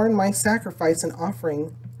scorn my sacrifice and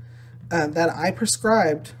offering that I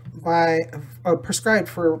prescribed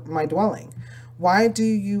for my dwelling? Why do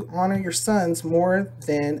you honor your sons more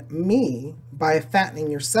than me by fattening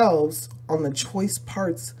yourselves on the choice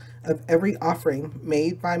parts of every offering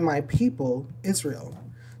made by my people Israel?"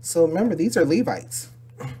 So remember, these are Levites,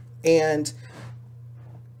 and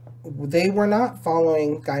they were not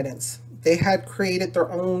following guidance. They had created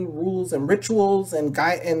their own rules and rituals and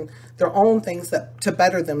their own things to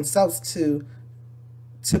better themselves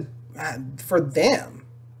for them,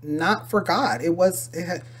 not for God.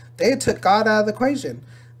 They had took God out of the equation.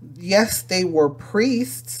 Yes, they were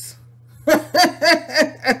priests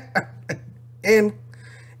in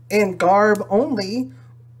garb only.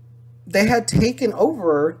 They had taken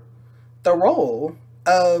over the role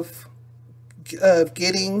of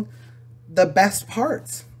getting the best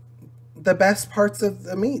parts of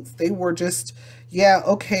the meats. They were just,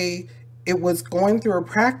 it was going through a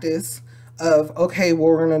practice of,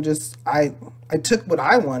 we're gonna just, I took what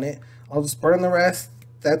I wanted, I'll just burn the rest.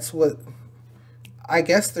 That's what, I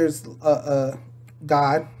guess there's a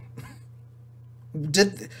God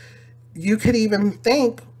Did you could even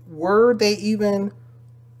think, were they even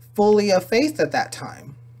fully of faith at that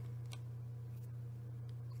time?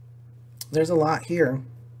 There's a lot here.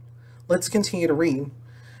 Let's continue to read.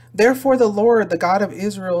 Therefore, the Lord, the God of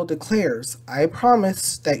Israel, declares, I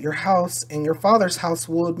promise that your house and your father's house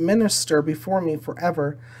will administer before me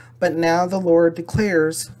forever. But now the Lord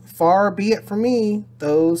declares, far be it from me,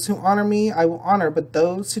 those who honor me I will honor, but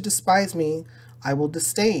those who despise me I will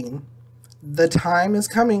disdain. The time is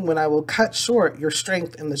coming when I will cut short your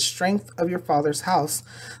strength and the strength of your father's house,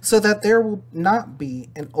 so that there will not be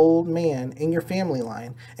an old man in your family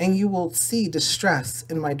line, and you will see distress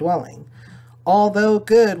in my dwelling. Although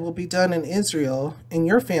good will be done in Israel, in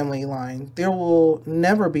your family line, there will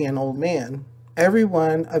never be an old man. Every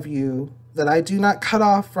one of you that I do not cut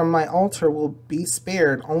off from my altar will be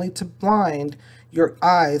spared, only to blind your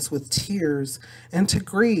eyes with tears and to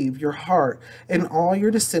grieve your heart, and all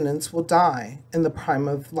your descendants will die in the prime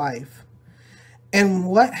of life. And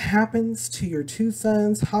what happens to your two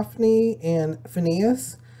sons, Hophni and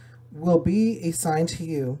Phinehas, will be a sign to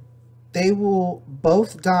you. They will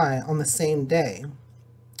both die on the same day.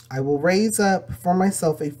 I will raise up for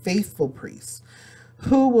myself a faithful priest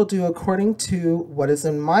who will do according to what is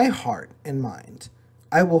in my heart and mind.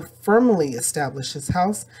 I will firmly establish his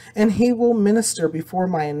house, and he will minister before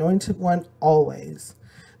my anointed one always.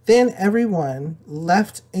 Then everyone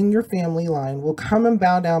left in your family line will come and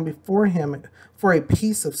bow down before him for a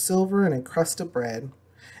piece of silver and a crust of bread,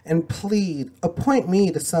 and plead, appoint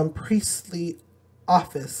me to some priestly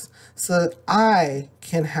office so that I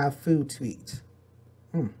can have food to eat.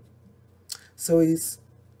 So he's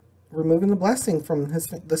removing the blessing from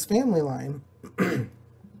this family line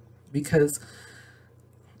because,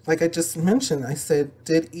 like I just mentioned, I said,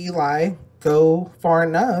 did Eli go far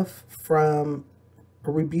enough from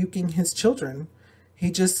rebuking his children?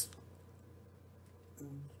 He just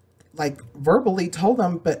like verbally told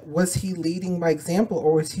them, but was he leading by example,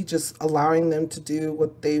 or was he just allowing them to do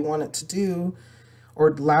what they wanted to do, or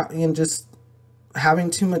just having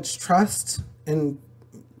too much trust and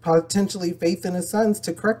potentially faith in his sons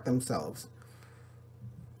to correct themselves?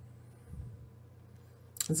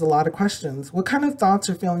 There's a lot of questions. What kind of thoughts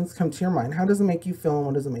or feelings come to your mind? How does it make you feel, and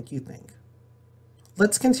what does it make you think?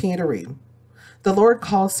 Let's continue to read. The Lord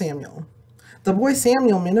calls Samuel. The boy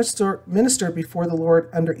Samuel ministered before the Lord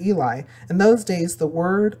under Eli. In those days, the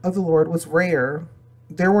word of the Lord was rare.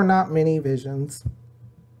 There were not many visions.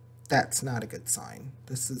 That's not a good sign.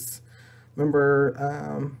 This is,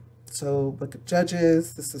 remember, so Book of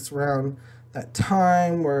Judges, this is around that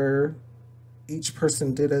time where each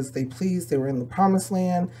person did as they pleased. They were in the promised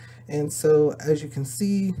land. And so, as you can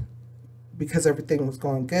see, because everything was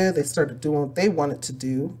going good, they started doing what they wanted to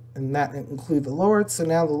do, and that included the Lord. So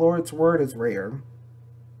now the Lord's word is rare.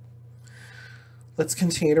 Let's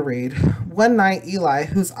continue to read. One night, Eli,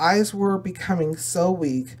 whose eyes were becoming so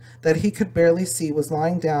weak that he could barely see, was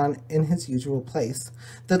lying down in his usual place.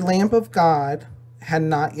 The lamp of God had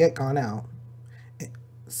not yet gone out. And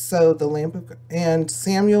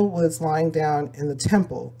Samuel was lying down in the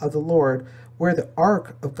temple of the Lord where the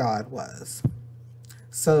ark of God was.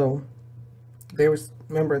 So they were,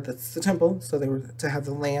 remember, that's the temple, so they were to have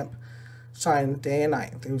the lamp shine day and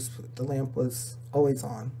night. The lamp was always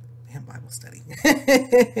on. Damn, Bible study.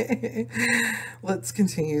 Let's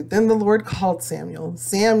continue. Then the Lord called Samuel.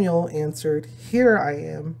 Samuel answered, "Here I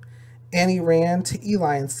am." And he ran to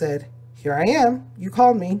Eli and said, "Here I am. You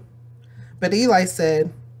called me." But Eli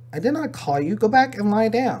said, "I did not call you. Go back and lie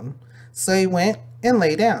down." So he went and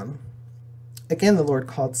lay down. Again, the Lord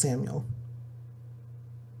called Samuel.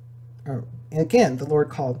 Again, the Lord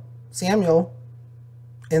called Samuel,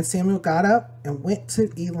 and Samuel got up and went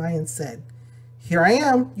to Eli and said, "Here I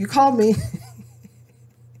am, you called me."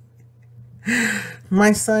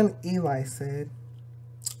 "My son," Eli said,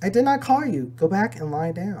 "I did not call you. Go back and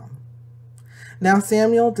lie down." Now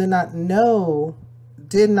Samuel did not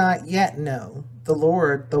yet know the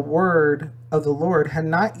word of the Lord had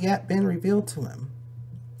not yet been revealed to him.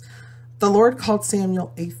 The Lord called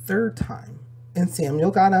Samuel a third time. And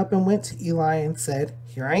Samuel got up and went to Eli and said,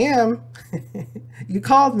 "Here I am. You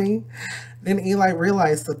called me." Then Eli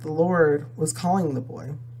realized that the Lord was calling the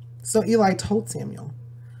boy. So Eli told Samuel,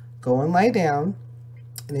 "Go and lie down,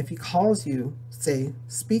 and if he calls you, say,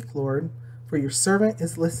 'Speak, Lord, for your servant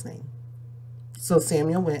is listening.'" So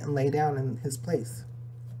Samuel went and lay down in his place.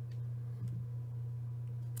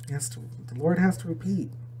 The Lord has to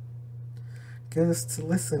repeat. Get us to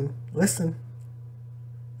listen.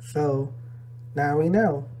 So now we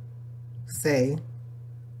know. Say,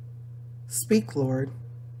 "Speak, Lord,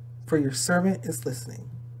 for your servant is listening."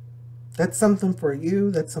 That's something for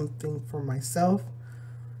you. That's something for myself.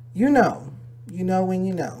 You know. You know when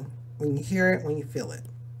you know. When you hear it, when you feel it.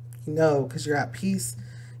 You know because you're at peace.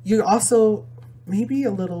 You're also maybe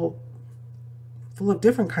a little full of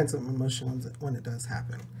different kinds of emotions when it does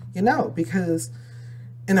happen. You know, because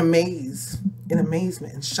in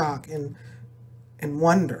amazement, and shock, and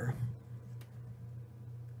wonder,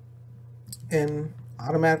 and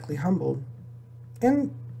automatically humbled.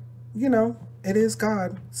 And, you know, it is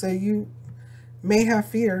God. So you may have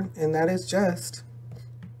fear, and that is just.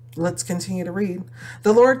 Let's continue to read.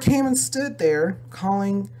 The Lord came and stood there,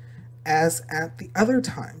 calling as at the other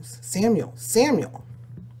times, Samuel, Samuel.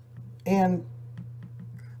 And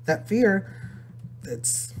that fear,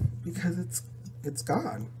 that's because it's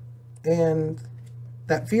God. And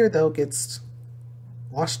that fear, though, gets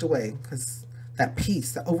washed away because that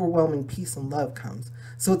peace, the overwhelming peace and love comes.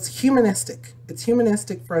 So it's humanistic. It's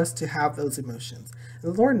humanistic for us to have those emotions.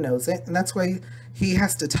 And the Lord knows it, and that's why he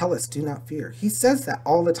has to tell us, do not fear. He says that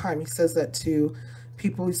all the time. He says that to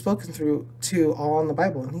people he's spoken through to all in the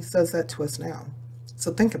Bible, and he says that to us now.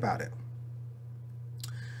 So think about it.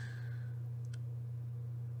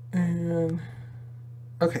 And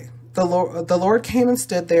okay, the Lord came and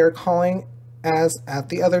stood there, calling as at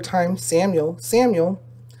the other time, Samuel, Samuel.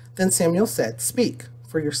 Then Samuel said, speak,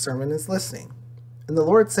 for your servant is listening. And the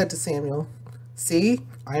Lord said to Samuel, see,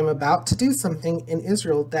 I am about to do something in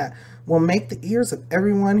Israel that will make the ears of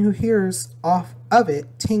everyone who hears of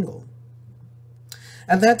it tingle.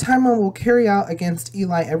 At that time I will carry out against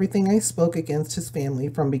Eli everything I spoke against his family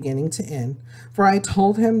from beginning to end. For I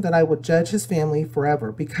told him that I would judge his family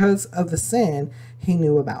forever because of the sin he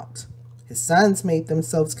knew about. His sons made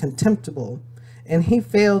themselves contemptible, and he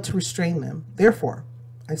failed to restrain them. Therefore,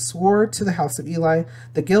 I swore to the house of Eli,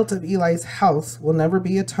 the guilt of Eli's house will never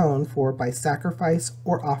be atoned for by sacrifice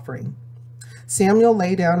or offering. Samuel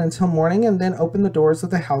lay down until morning and then opened the doors of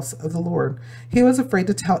the house of the Lord. He was afraid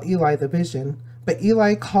to tell Eli the vision, but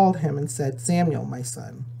Eli called him and said, Samuel, my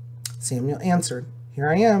son. Samuel answered, here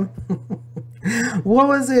I am. What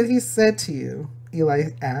was it he said to you?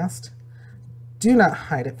 Eli asked. Do not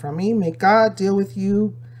hide it from me. May God deal with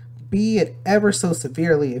you, be it ever so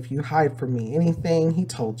severely, if you hide from me anything he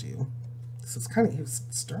told you. This is he was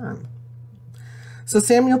stern. So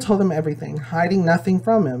Samuel told him everything, hiding nothing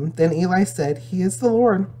from him. Then Eli said, he is the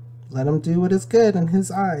Lord. Let him do what is good in his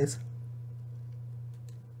eyes.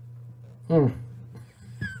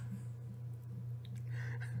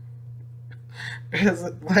 It's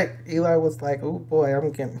like Eli was like, oh boy,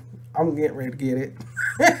 I'm getting ready to get it.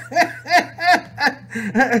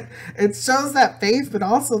 It shows that faith, but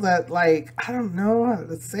also that, like, I don't know how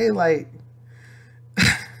to say, like,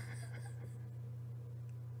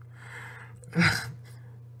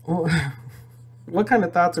 what kind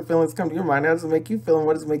of thoughts or feelings come to your mind? How does it make you feel, and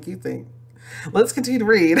what does it make you think? Let's continue to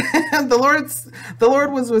read. The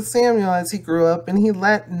Lord was with Samuel as he grew up, and he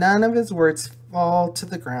let none of his words fall to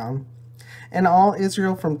the ground. And all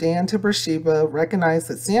Israel from Dan to Beersheba recognized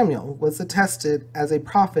that Samuel was attested as a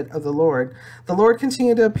prophet of the Lord. The Lord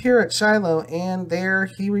continued to appear at Shiloh, and there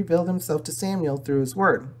he revealed himself to Samuel through his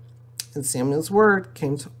word. And Samuel's word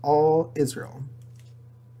came to all Israel.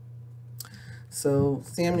 So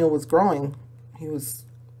Samuel was growing. He was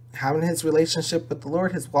having his relationship with the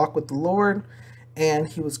Lord, his walk with the Lord, and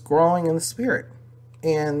he was growing in the Spirit.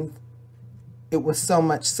 And it was so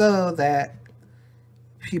much so that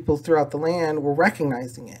people throughout the land were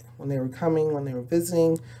recognizing it. When they were coming, when they were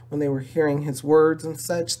visiting, when they were hearing his words and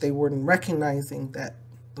such, they were recognizing that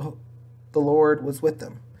the Lord was with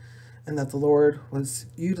them and that the Lord was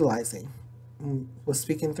utilizing, was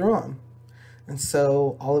speaking through him. And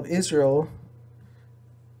so all of Israel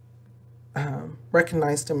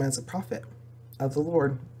recognized him as a prophet of the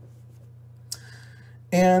Lord.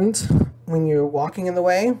 And when you're walking in the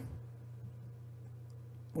way,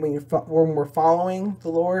 when we're following the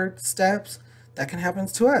Lord's steps, that can happen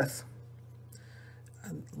to us.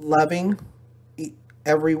 Loving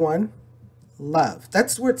everyone. Love.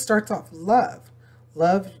 That's where it starts off. Love.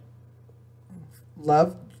 Love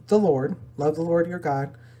the Lord. Love the Lord your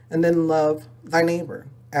God. And then love thy neighbor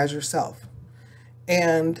as yourself.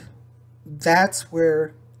 And that's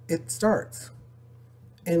where it starts.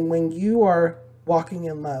 And when you are walking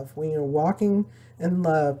in love, when you're walking in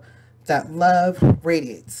love, that love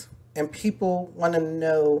radiates, and people want to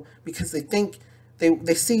know because they think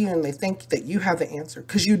they see you and they think that you have the answer,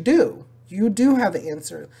 because you do have the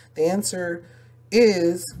answer. The answer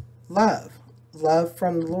is love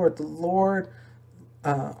from the Lord,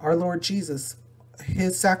 our Lord Jesus,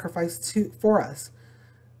 his sacrifice for us.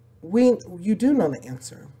 You do know the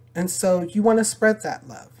answer, and so you want to spread that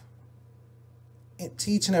love.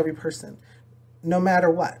 to each and every person, no matter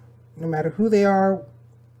what, no matter who they are,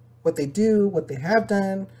 what they do, what they have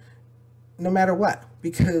done, no matter what,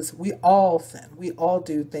 because we all sin. We all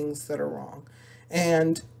do things that are wrong.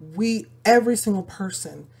 And every single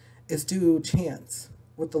person is due a chance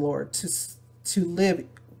with the Lord to live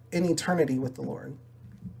in eternity with the Lord.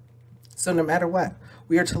 So no matter what,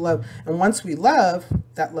 we are to love. And once we love,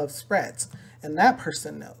 that love spreads. And that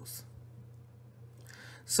person knows.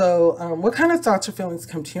 So what kind of thoughts or feelings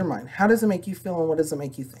come to your mind? How does it make you feel and what does it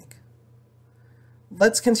make you think?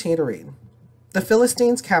 Let's continue to read. The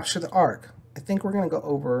Philistines capture the ark. I think we're going to go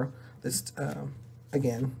over this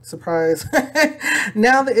again. Surprise.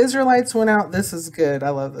 Now the Israelites went out. This is good. I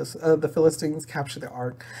love this. The Philistines capture the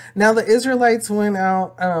ark. Now the Israelites went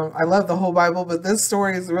out. I love the whole Bible, but this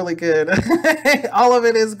story is really good. All of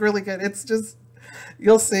it is really good. It's just,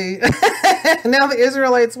 you'll see. Now the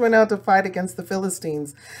Israelites went out to fight against the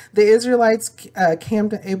Philistines. The Israelites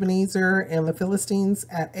camped at Ebenezer and the Philistines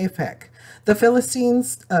at Aphek. The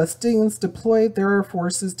Philistines deployed their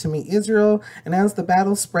forces to meet Israel, and as the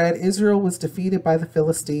battle spread, Israel was defeated by the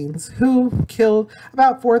Philistines, who killed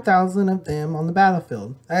about 4,000 of them on the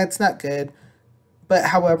battlefield. That's not good. But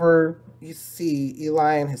however, you see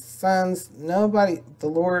Eli and his sons, the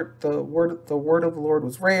word of the Lord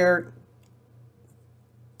was rare.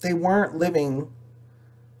 They weren't living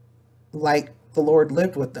like the Lord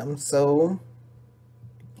lived with them, so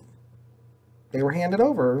they were handed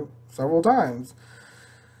over several times.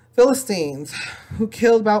 Philistines, who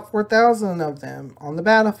killed about 4,000 of them on the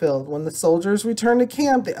battlefield. When the soldiers returned to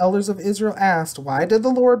camp, the elders of Israel asked, "Why did the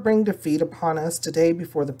Lord bring defeat upon us today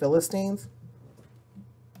before the Philistines?"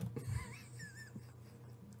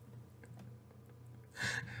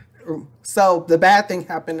 So the bad thing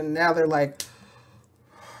happened, and now they're like,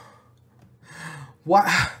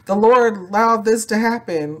 why the Lord allowed this to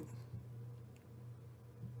happen?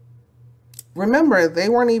 Remember, they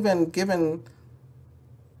weren't even given,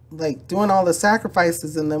 like, doing all the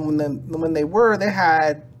sacrifices, and then when they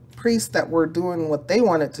had priests that were doing what they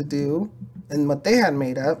wanted to do and what they had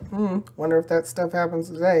made up. Wonder if that stuff happens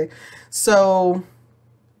today. So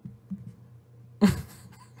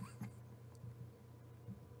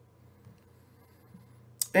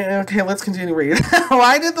okay, let's continue reading.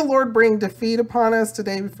 Why did the Lord bring defeat upon us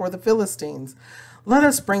today before the Philistines? Let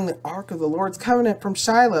us bring the ark of the Lord's covenant from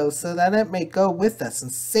Shiloh, so that it may go with us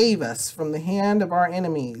and save us from the hand of our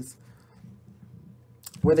enemies.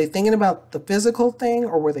 Were they thinking about the physical thing,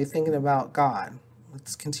 or were they thinking about God?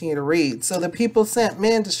 Let's continue to read. So the people sent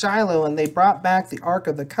men to Shiloh, and they brought back the ark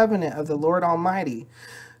of the covenant of the Lord Almighty,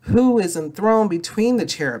 who is enthroned between the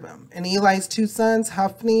cherubim. And Eli's two sons,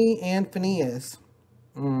 Hophni and Phinehas,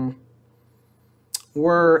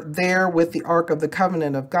 were there with the ark of the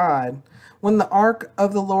covenant of God. When the ark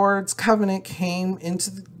of the Lord's covenant came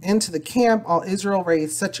into the camp, all Israel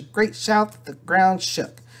raised such a great shout that the ground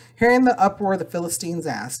shook. Hearing the uproar, the Philistines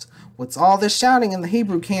asked, "What's all this shouting in the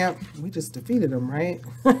Hebrew camp?" We just defeated them, right?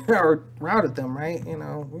 Or routed them, right? You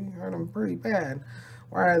know, we hurt them pretty bad.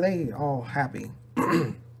 Why are they all happy?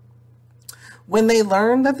 When they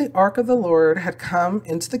learned that the ark of the Lord had come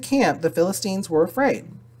into the camp, the Philistines were afraid.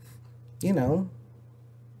 You know,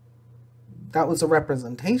 that was a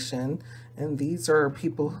representation. And these are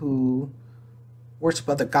people who worship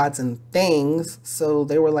other gods and things. So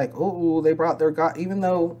they were like, oh, they brought their God, even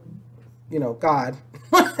though, you know, God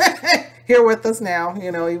here with us now,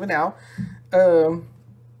 you know, even now.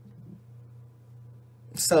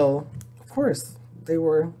 So of course they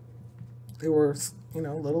were, you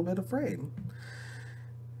know, a little bit afraid.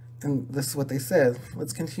 And this is what they said.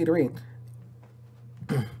 Let's continue to read.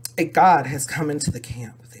 A God has come into the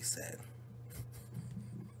camp, they said.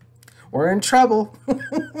 We're in trouble.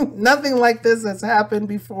 Nothing like this has happened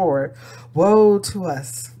before. Woe to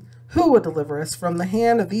us. Who will deliver us from the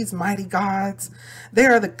hand of these mighty gods? They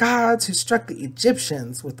are the gods who struck the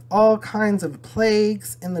Egyptians with all kinds of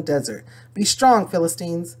plagues in the desert. Be strong,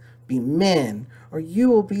 Philistines. Be men, or you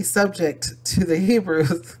will be subject to the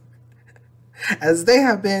Hebrews as they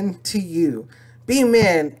have been to you. Be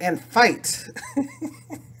men and fight.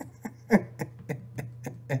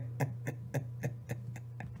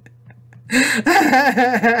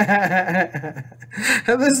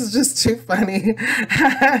 This is just too funny.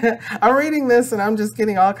 I'm reading this and I'm just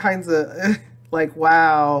getting all kinds of like,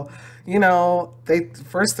 wow, you know, they're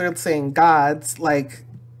saying gods, like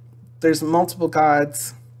there's multiple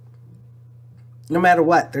gods, no matter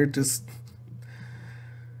what, they're just,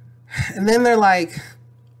 and then they're like,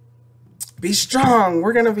 be strong,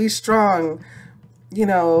 we're gonna be strong. You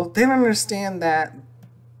know, they don't understand that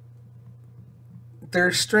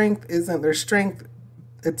their strength isn't their strength.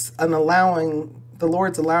 It's an allowing the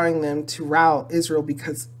Lord's allowing them to rout Israel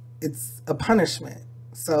because it's a punishment.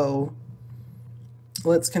 So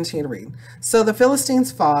let's continue to read. So the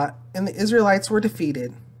Philistines fought, and the Israelites were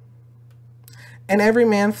defeated, and every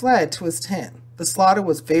man fled to his tent. The slaughter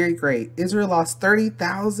was very great. Israel lost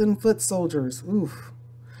 30,000 foot soldiers. Oof.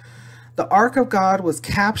 The ark of God was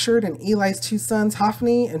captured, and Eli's two sons,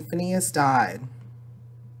 Hophni and Phinehas, died.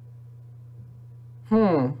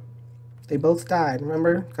 They both died.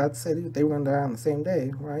 Remember, God said they were going to die on the same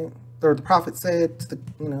day, right? Or the prophet said,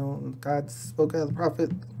 God spoke out of the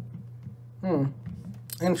prophet.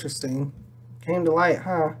 Interesting. Came to light,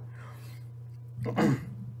 huh?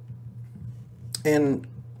 And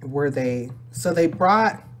so they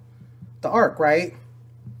brought the ark, right?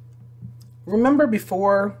 Remember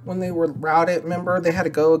before when they were routed, remember they had to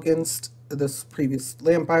go against this previous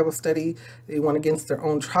Lamp Bible study. They went against their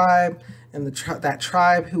own tribe, and that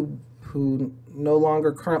tribe who no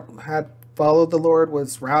longer had followed the Lord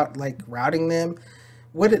was routing them.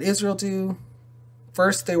 What did Israel do?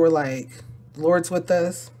 First they were like, the Lord's with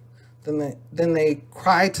us. Then they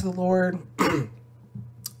cried to the Lord. And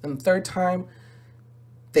the third time,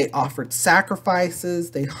 they offered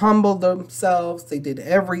sacrifices. They humbled themselves. They did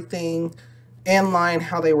everything in line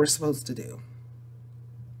how they were supposed to do.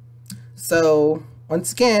 So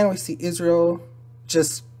once again, we see Israel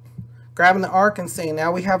just grabbing the ark and saying,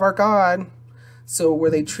 now we have our God. So were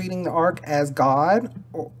they treating the ark as God?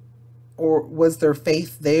 Or was their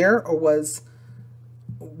faith there? Or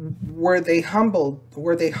were they humbled?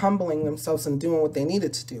 Were they humbling themselves and doing what they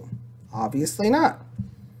needed to do? Obviously not.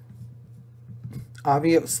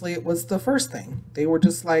 Obviously, it was the first thing. They were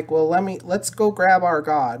just like, well, let's go grab our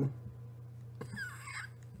God.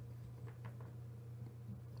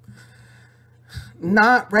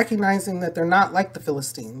 Not recognizing that they're not like the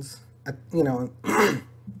Philistines.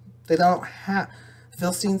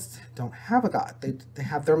 Philistines don't have a God. They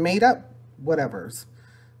have their made up whatevers.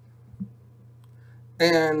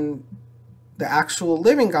 And the actual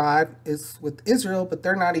living God is with Israel, but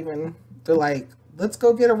they're like, let's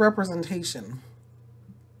go get a representation.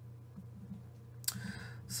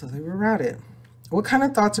 So they were routed. What kind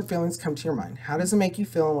of thoughts or feelings come to your mind? How does it make you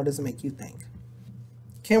feel, and what does it make you think?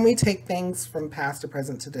 Can we take things from past to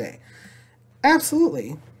present today?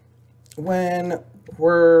 Absolutely. When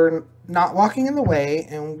we're not walking in the way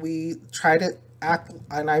and we try to act,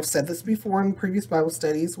 and I've said this before in previous Bible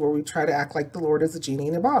studies, where we try to act like the Lord is a genie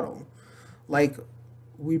in a bottle. Like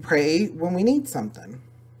we pray when we need something.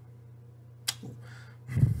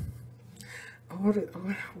 What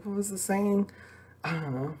was the saying?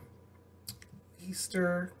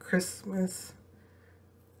 Easter, Christmas,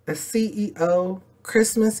 a CEO,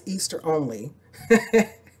 Christmas, Easter only.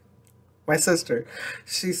 My sister,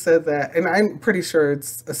 she said that, and I'm pretty sure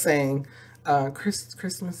it's a saying,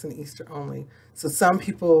 Christmas and Easter only. So some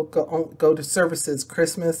people go to services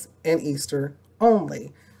Christmas and Easter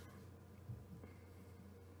only.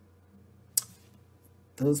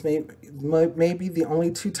 Those may be the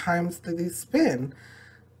only two times that they spend,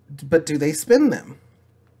 but do they spend them?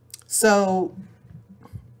 So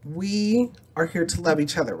we are here to love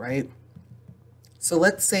each other, right? So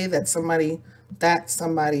let's say that somebody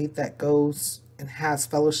that goes and has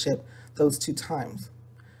fellowship those two times.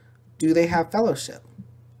 Do they have fellowship?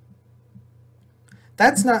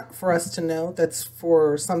 That's not for us to know. That's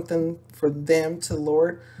for something for them to the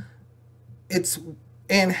Lord.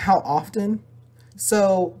 And how often.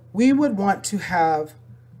 So we would want to have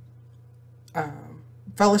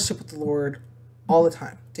fellowship with the Lord all the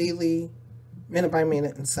time, daily, minute by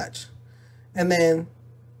minute, and such. And then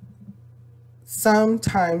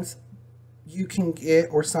sometimes you can get,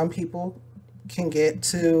 or some people can get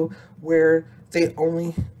to where they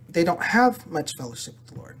don't have much fellowship with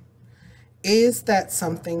the Lord. Is that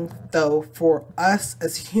something, though, for us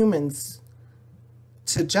as humans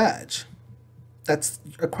to judge? That's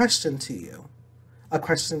a question to you, a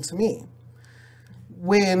question to me.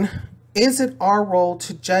 Is it our role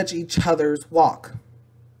to judge each other's walk?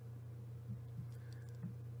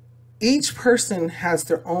 Each person has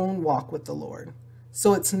their own walk with the Lord.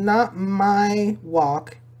 So it's not my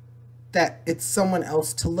walk that it's someone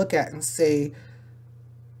else to look at and say,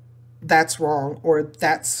 that's wrong, or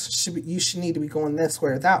you should need to be going this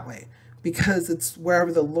way or that way, because it's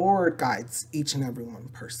wherever the Lord guides each and every one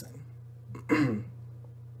person.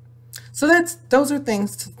 So those are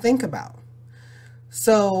things to think about.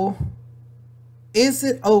 So is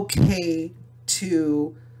it okay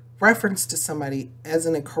to reference to somebody as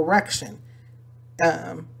in a correction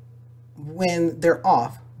when they're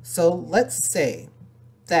off? So let's say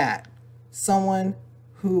that someone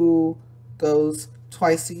who goes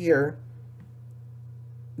twice a year,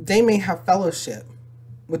 they may have fellowship,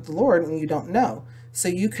 with the Lord and you don't know. So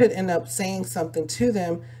you could end up saying something to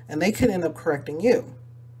them and they could end up correcting you.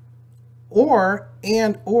 Or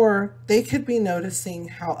they could be noticing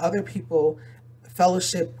how other people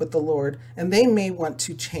fellowship with the Lord and they may want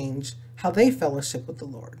to change how they fellowship with the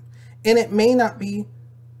Lord. And it may not be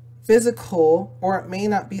physical, or it may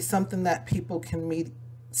not be something that people can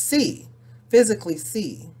physically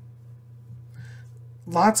see.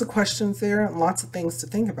 Lots of questions there and lots of things to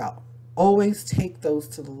think about. Always take those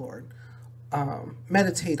to the Lord.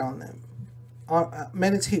 Meditate on them.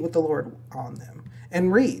 Meditate with the Lord on them.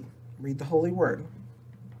 And read the Holy Word.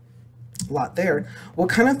 A lot there. What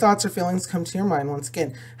kind of thoughts or feelings come to your mind? Once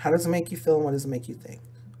again, how does it make you feel and what does it make you think?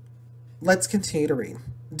 Let's continue to read.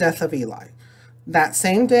 Death of Eli. That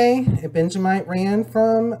same day, a Benjamite ran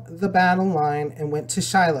from the battle line and went to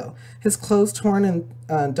Shiloh, his clothes torn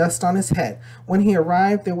and dust on his head. When he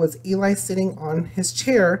arrived, there was Eli sitting on his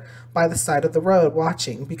chair by the side of the road,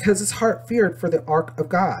 watching, because his heart feared for the ark of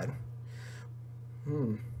God.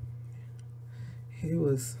 He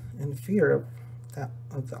was in fear of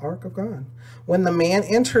the ark of God. When the man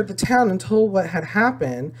entered the town and told what had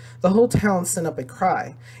happened, the whole town sent up a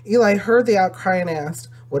cry. Eli heard the outcry and asked,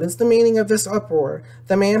 "What is the meaning of this uproar?"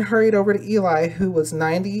 The man hurried over to Eli, who was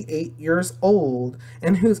 98 years old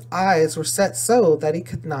and whose eyes were set so that he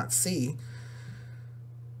could not see.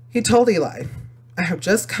 He told Eli, "I have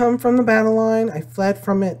just come from the battle line. I fled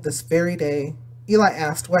from it this very day." Eli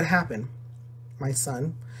asked, "What happened, my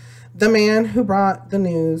son?" The man who brought the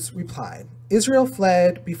news replied, "Israel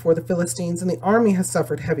fled before the Philistines, and the army has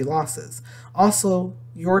suffered heavy losses. Also,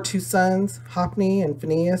 your 2 sons, Hophni and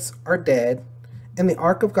Phinehas, are dead, and the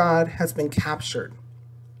ark of God has been captured."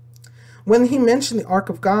 When he mentioned the ark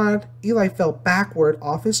of God, Eli fell backward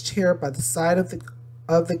off his chair by the side of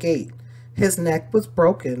the gate. His neck was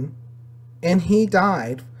broken, and he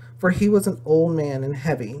died, for he was an old man and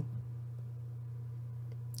heavy.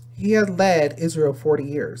 He had led Israel 40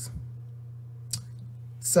 years.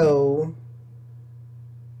 So,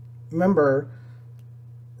 remember,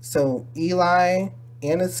 Eli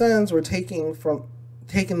and his sons were taking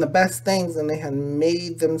the best things, and they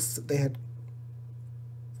had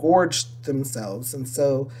gorged themselves. And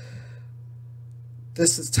so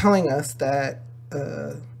this is telling us that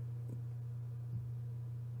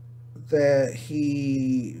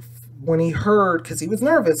when he heard, because he was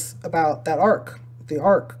nervous about the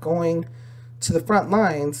ark going to the front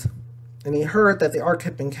lines, and he heard that the ark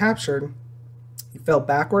had been captured, he fell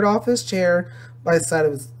backward off his chair by the side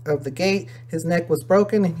of the gate. His neck was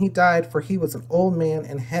broken, and he died, for he was an old man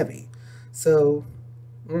and heavy. So,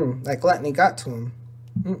 that gluttony got to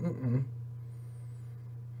him.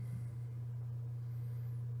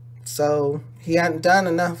 So, he hadn't done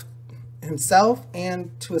enough himself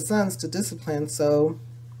and to his sons to discipline. So,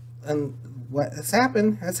 and what has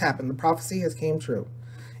happened has happened. The prophecy has came true.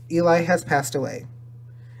 Eli has passed away.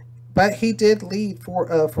 But he did lead for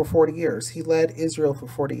 40 years. He led Israel for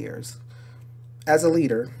 40 years as a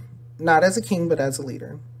leader. Not as a king, but as a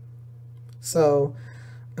leader. So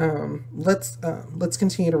let's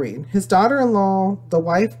continue to read. His daughter-in-law, the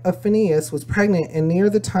wife of Phinehas, was pregnant and near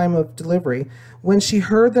the time of delivery. When she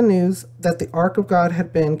heard the news that the ark of God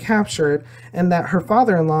had been captured and that her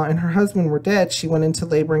father-in-law and her husband were dead, she went into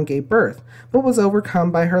labor and gave birth, but was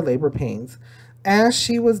overcome by her labor pains. As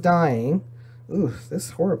she was dying, this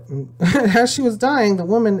is horrible. As she was dying, the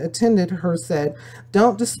woman attended her said,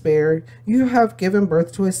 "Don't despair. You have given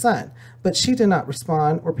birth to a son." But she did not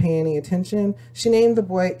respond or pay any attention. She named the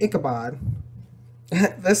boy Ichabod.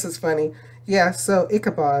 This is funny. Yeah, so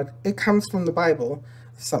Ichabod, it comes from the Bible.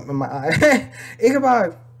 Something in my eye.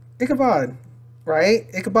 Ichabod, right?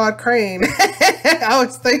 Ichabod Crane. I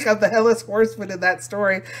always think of the Headless Horseman in that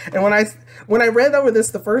story. And when I read over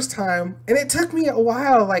this the first time, and it took me a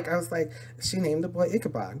while, like I was like, she named the boy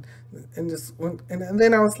Ichabod, and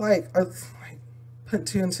then I was like putting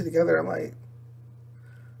 2 and 2 together. I'm like,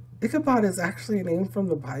 Ichabod is actually a name from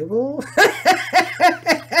the Bible.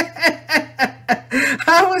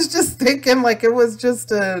 I was just thinking like it was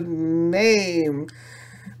just a name,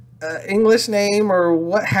 English name or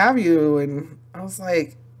what have you, and I was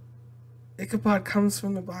like, Ichabod comes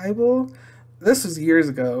from the Bible? This was years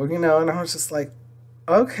ago, and I was just like,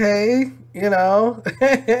 okay,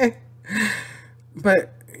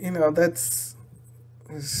 but, that's,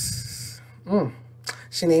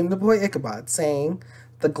 She named the boy Ichabod, saying,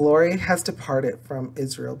 "The glory has departed from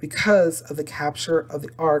Israel because of the capture of the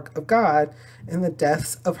ark of God and the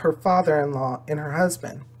deaths of her father-in-law and her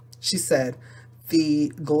husband." She said, "The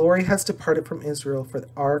glory has departed from Israel, for the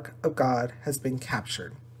ark of God has been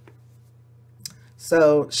captured."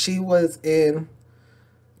 So she was in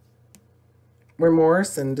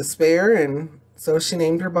remorse and despair, and so she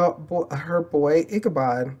named her boy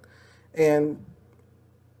Ichabod. And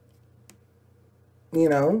you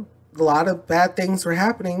know, a lot of bad things were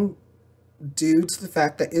happening due to the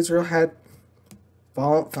fact that Israel had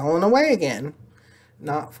fallen away again,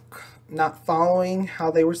 not not following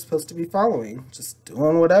how they were supposed to be following, just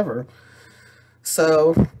doing whatever.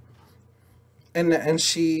 So, and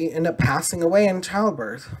she ended up passing away in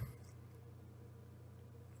childbirth.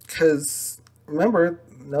 Because remember,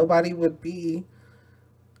 nobody would be,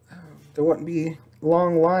 there wouldn't be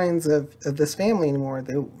long lines of this family anymore.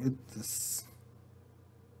 This,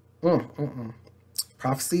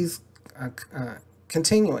 prophecies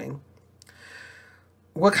continuing.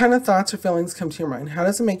 What kind of thoughts or feelings come to your mind? How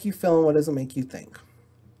does it make you feel, and what does it make you think?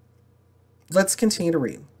 Let's continue to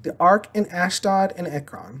read. The ark in Ashdod and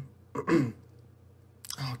Ekron. Oh,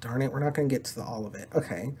 darn it. We're not going to get to all of it.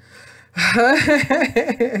 Okay.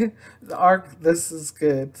 The ark, this is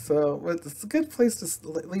good. So it's a good place to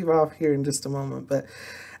leave off here in just a moment. But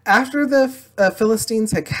after the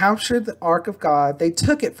Philistines had captured the ark of God, they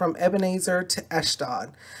took it from Ebenezer to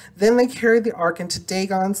Ashdod. Then they carried the ark into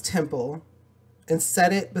Dagon's temple and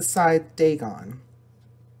set it beside Dagon.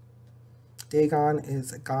 Dagon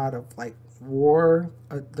is a god of like war.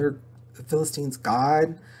 They're the Philistines'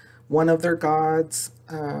 god, one of their gods.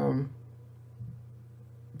 And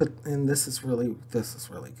this is really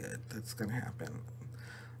good. That's gonna happen.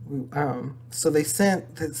 So they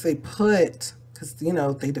put, because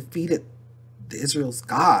they defeated Israel's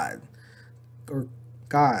god or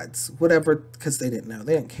gods, whatever, because they didn't know,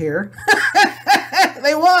 they didn't care.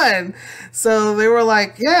 They won. So they were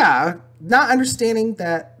like, yeah, not understanding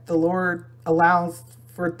that the Lord allows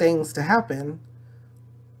for things to happen.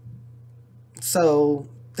 So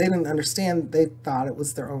they didn't understand. They thought it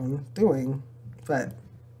was their own doing. But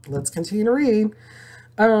let's continue to read.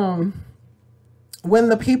 When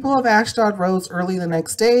the people of Ashdod rose early the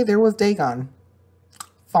next day, there was Dagon,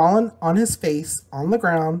 fallen on his face on the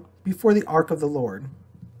ground before the ark of the Lord.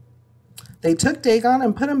 They took Dagon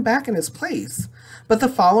and put him back in his place. But the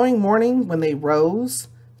following morning, when they rose,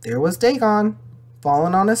 there was Dagon,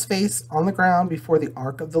 fallen on his face on the ground before the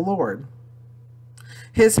ark of the Lord.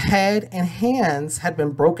 His head and hands had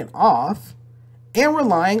been broken off and were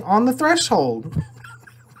lying on the threshold.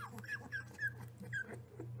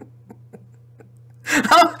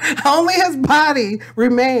 Only his body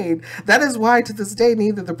remained. That is why to this day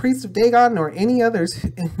neither the priests of Dagon nor any others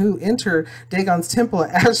who enter Dagon's temple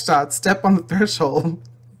at Ashdod step on the threshold.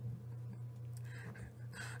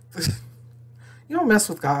 You don't mess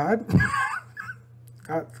with God.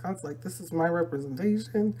 God's like, this is my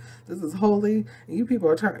representation. This is holy. And you people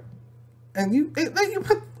are trying. And you put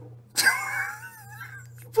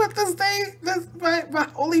my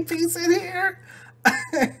holy piece in here.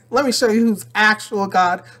 Let me show you who's actual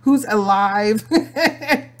God, who's alive.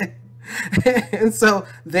 And so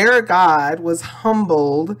their God was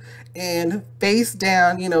humbled and face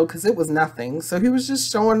down, because it was nothing. So he was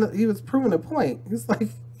just he was proving a point. He's like,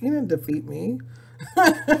 you didn't defeat me.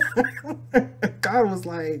 God was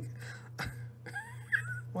like,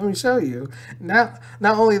 let me show you. Not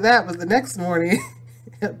only that, but the next morning,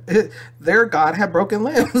 their God had broken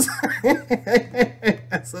limbs.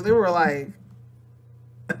 So they were like,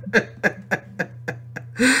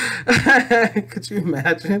 could you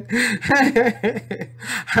imagine?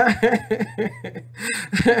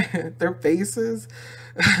 Their faces.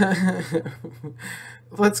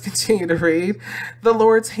 Let's continue to read. The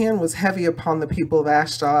Lord's hand was heavy upon the people of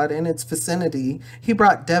Ashdod and its vicinity. He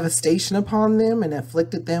brought devastation upon them and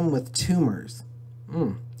afflicted them with tumors.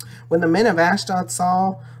 When the men of Ashdod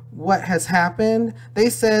saw what has happened, they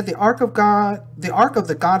said, the ark of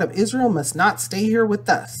the God of Israel must not stay here with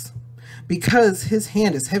us, because his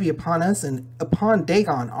hand is heavy upon us and upon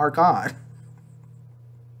Dagon, our God.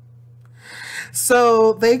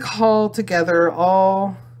 So they called together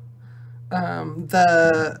all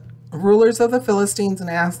the rulers of the Philistines and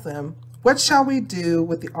asked them, what shall we do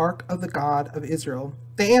with the ark of the God of Israel?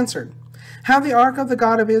 They answered, have the ark of the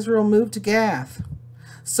God of Israel moved to Gath.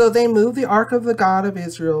 So they moved the ark of the God of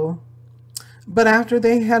Israel. But after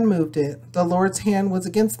they had moved it, the Lord's hand was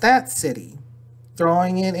against that city.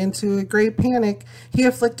 Throwing it into a great panic, he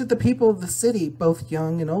afflicted the people of the city, both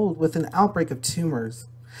young and old, with an outbreak of tumors.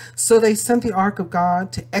 So they sent the ark of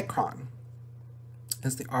God to Ekron.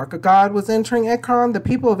 As the ark of God was entering Ekron, the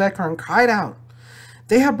people of Ekron cried out,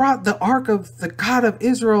 they have brought the ark of the God of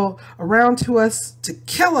Israel around to us to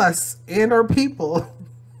kill us and our people.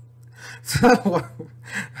 So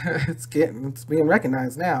it's being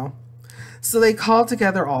recognized now. So they called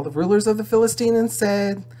together all the rulers of the Philistines and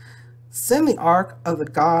said, Send the ark of the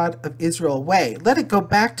God of Israel away. Let it go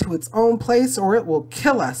back to its own place, or it will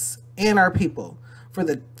kill us and our people.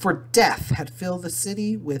 For death had filled the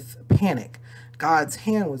city with panic. God's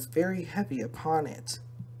hand was very heavy upon it.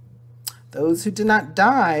 Those who did not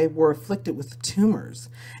die were afflicted with tumors,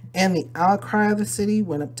 and the outcry of the city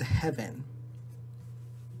went up to heaven.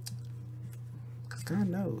 Because God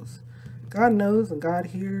knows. God knows and God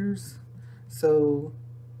hears. So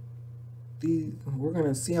we're going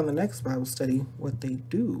to see on the next Bible study what they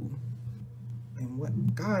do and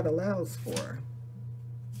what God allows for.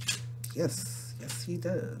 Yes, yes, he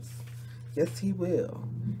does. Yes, he will.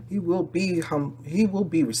 He will be he will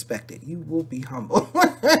be respected. You will be humble.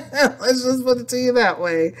 Let's just put it to you that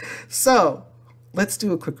way. So, let's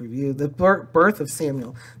do a quick review. The birth of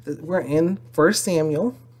Samuel. We're in 1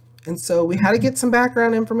 Samuel, and so we had to get some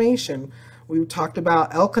background information. We talked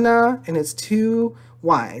about Elkanah and his two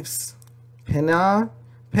wives, Peninnah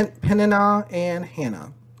and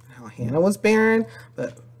Hannah. How Hannah was barren,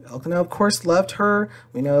 but Elkanah, of course, loved her.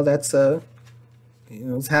 We know that's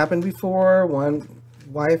it's happened before. One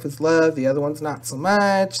wife is loved, the other one's not so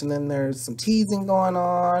much, and then there's some teasing going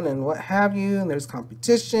on and what have you, and there's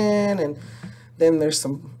competition, and then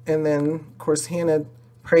of course Hannah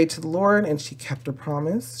prayed to the Lord, and she kept her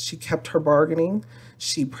promise. She kept her bargaining.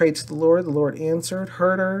 She prayed to the Lord answered,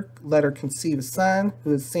 heard her, let her conceive a son,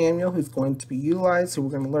 who is Samuel, who's going to be utilized, who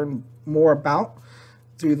we're going to learn more about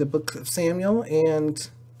through the book of Samuel. And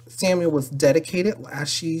Samuel was dedicated as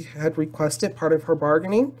she had requested, part of her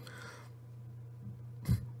bargaining.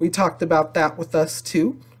 We talked about that with us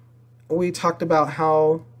too. We talked about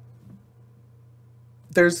how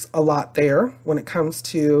there's a lot there when it comes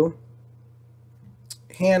to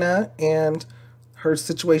Hannah and her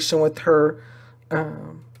situation with her,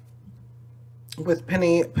 with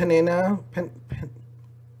Peninnah,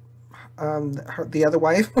 the other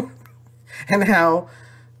wife, and how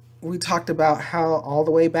we talked about how all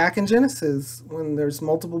the way back in Genesis, when there's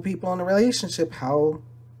multiple people in a relationship, how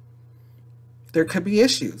there could be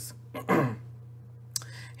issues.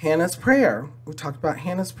 Hannah's prayer. We talked about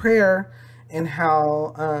Hannah's prayer and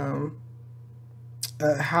how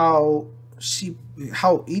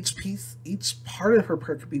each part of her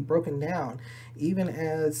prayer could be broken down, even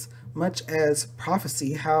as much as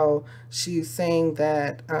prophecy. How she's saying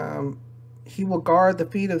that he will guard the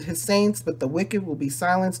feet of his saints, but the wicked will be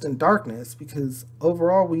silenced in darkness, because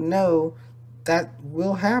overall we know that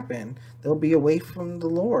will happen. They'll be away from the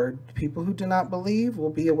Lord. People who do not believe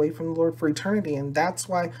will be away from the Lord for eternity. And that's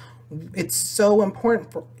why it's so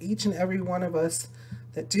important for each and every one of us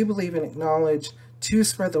that do believe and acknowledge to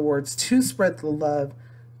spread the words, to spread the love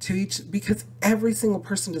to each, because every single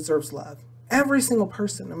person deserves love. Every single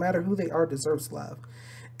person, no matter who they are, deserves love.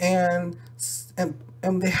 And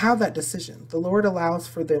they have that decision. The Lord allows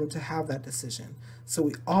for them to have that decision. So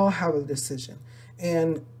we all have a decision.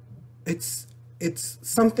 And it's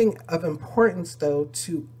something of importance, though,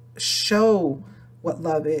 to show what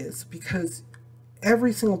love is, because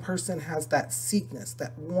every single person has that seekness,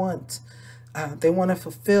 that want. They want to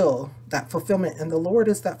fulfill that fulfillment, and the Lord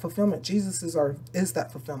is that fulfillment. Jesus is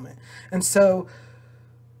that fulfillment. And so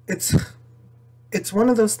it's one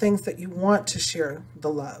of those things that you want to share the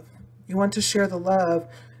love. You want to share the love,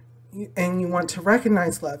 and you want to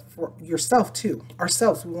recognize love for yourself too.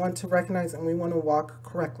 Ourselves, we want to recognize, and we want to walk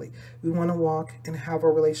correctly. We want to walk and have a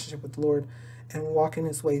relationship with the Lord and walk in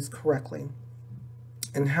his ways correctly.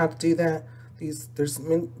 And how to do that, there's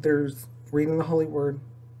reading the Holy Word,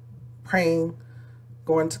 praying,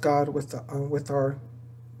 going to God with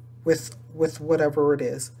whatever it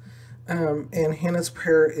is. And Hannah's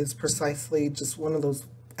prayer is precisely just one of those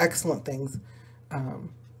excellent things.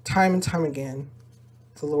 Time and time again,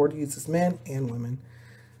 the Lord uses men and women.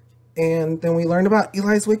 And then we learned about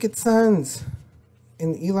Eli's wicked sons.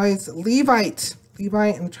 And Eli's Levite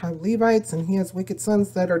and the tribe of Levites, and he has wicked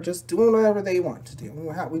sons that are just doing whatever they want to do.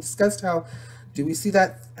 We discussed how, do we see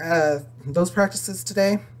that those practices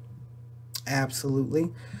today?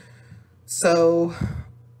 Absolutely. So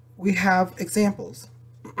we have examples.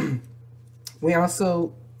 We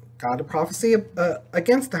also got a prophecy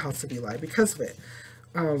against the house of Eli because of it.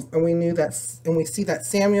 And we knew that, and we see that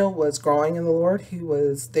Samuel was growing in the Lord. He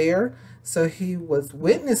was there, so he was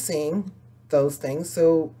witnessing those things.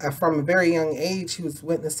 So from a very young age, he was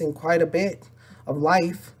witnessing quite a bit of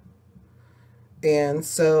life. And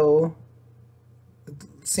so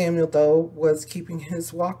Samuel, though, was keeping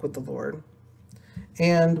his walk with the Lord.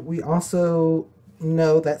 And we also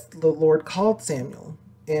know that the Lord called Samuel.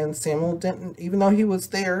 and Samuel didn't, even though he was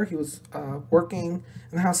there, he was working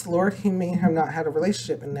in the house of the Lord, he may have not had a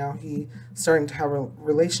relationship, and now he starting to have a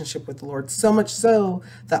relationship with the Lord. So much so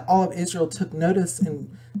that all of Israel took notice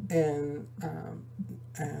and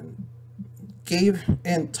gave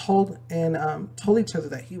and told each other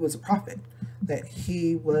that he was a prophet, that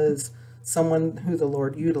he was someone who the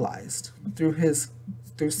Lord utilized through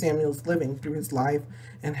Samuel's living, through his life,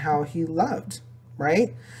 and how he loved,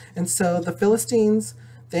 right? And so the Philistines,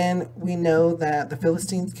 then we know that the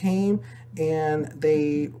Philistines came and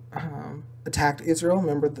they attacked Israel.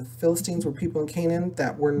 Remember, the Philistines were people in Canaan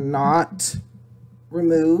that were not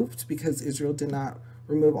removed because Israel did not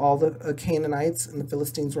remove all the Canaanites, and the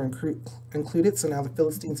Philistines were included. So now the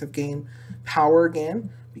Philistines have gained power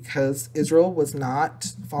again because Israel was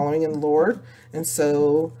not following in the Lord. And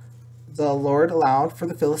so the Lord allowed for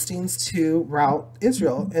the Philistines to rout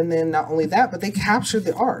Israel. And then not only that, but they captured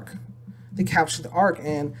the ark. They captured the ark.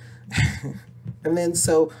 And and then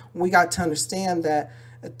so we got to understand that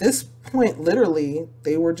at this point, literally,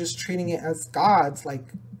 they were just treating it as gods,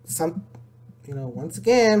 like some, once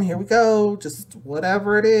again, here we go, just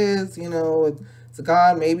whatever it is, it's a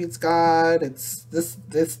god, maybe it's God, it's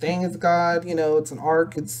this thing is God, it's an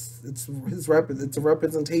ark, it's a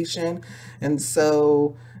representation. And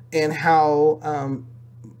so, and how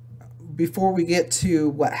before we get to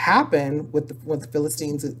what happened with the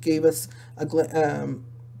Philistines, it gave us a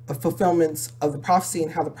fulfillment of the prophecy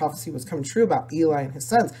and how the prophecy was coming true about Eli and his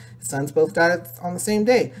sons. His sons both died on the same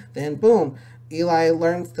day. Then boom, Eli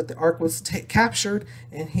learns that the ark was captured,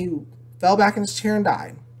 and he fell back in his chair and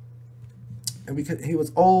died. And because he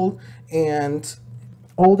was old and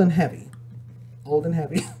heavy,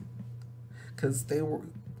 because they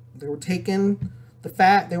were taking the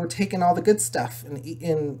fat, they were taking all the good stuff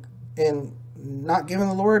and not giving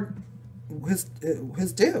the Lord his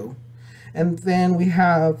due. And then we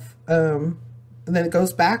have, and then it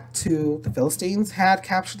goes back to the Philistines had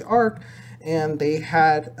captured the ark, and they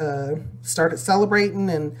had started celebrating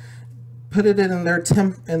and put it in their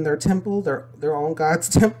temple, their own God's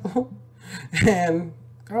temple. And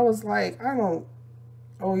God was like, oh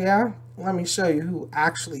yeah, let me show you who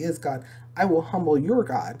actually is God. I will humble your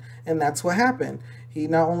God. And that's what happened. He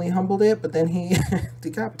not only humbled it, but then he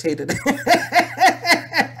decapitated it.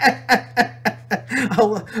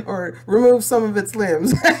 Or remove some of its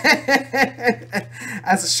limbs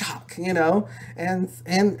as a shock, and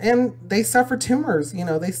they suffered tumors,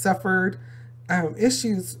 they suffered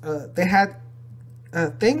issues, they had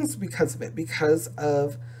things because of it, because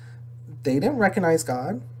of they didn't recognize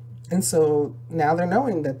God. And so now they're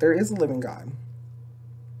knowing that there is a living God,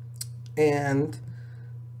 and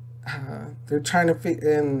they're trying to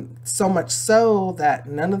figure, and so much so that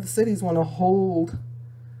none of the cities want to hold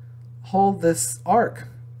this ark,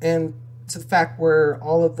 and to the fact where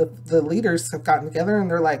all of the leaders have gotten together and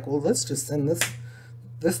they're like, well, let's just send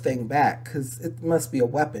this thing back because it must be a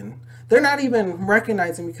weapon. They're not even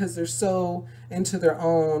recognizing, because they're so into their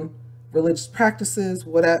own religious practices,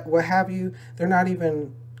 what have you. They're not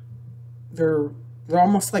even, they're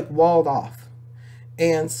almost like walled off,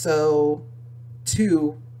 and so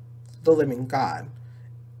to the living God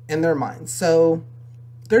in their minds. So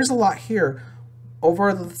there's a lot here.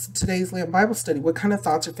 Over today's Lamp Bible Study, what kind of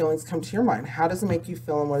thoughts or feelings come to your mind? How does it make you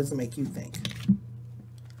feel, and what does it make you think?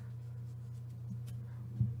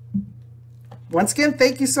 Once again,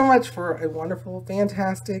 thank you so much for a wonderful,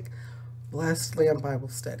 fantastic, blessed Lamp Bible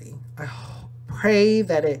Study. I pray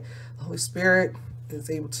that the Holy Spirit is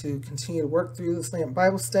able to continue to work through this Lamp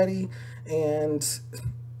Bible Study, and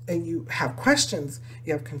you have questions,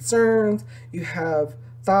 you have concerns, you have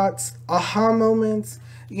thoughts, aha moments,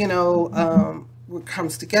 what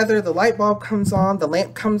comes together, the light bulb comes on, the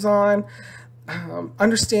lamp comes on,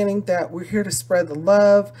 understanding that we're here to spread the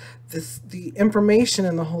love, the information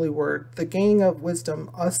in the Holy Word, the gaining of wisdom,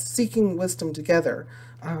 us seeking wisdom together.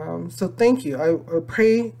 So thank you. I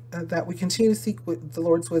pray that we continue to seek the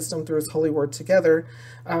Lord's wisdom through His Holy Word together.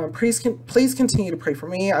 Please continue to pray for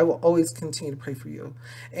me. I will always continue to pray for you.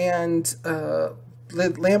 And the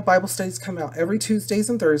Lamp Bible Studies come out every Tuesdays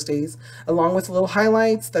and Thursdays, along with little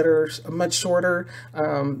highlights that are much shorter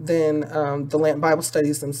than the Lamp Bible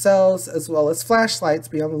Studies themselves, as well as flashlights.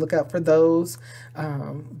 Be on the lookout for those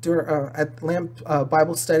at Lamp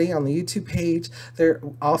Bible Study on the YouTube page. There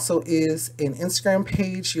also is an Instagram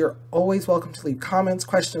page. You're always welcome to leave comments,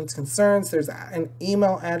 questions, concerns. There's an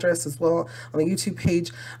email address as well on the YouTube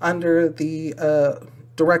page under the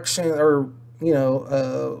direction, or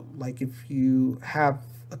like if you have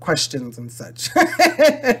questions and such.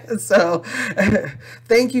 So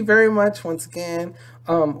thank you very much once again.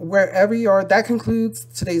 Wherever you are, that concludes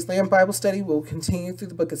today's Lamb Bible study. We'll continue through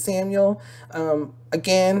the book of Samuel.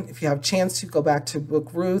 Again, if you have a chance to go back to book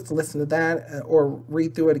Ruth, listen to that, or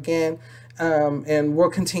read through it again. And we'll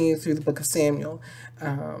continue through the book of Samuel.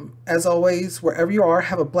 As always, wherever you are,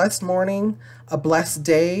 have a blessed morning, a blessed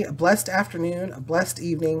day, a blessed afternoon, a blessed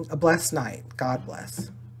evening, a blessed night. God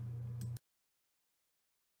bless.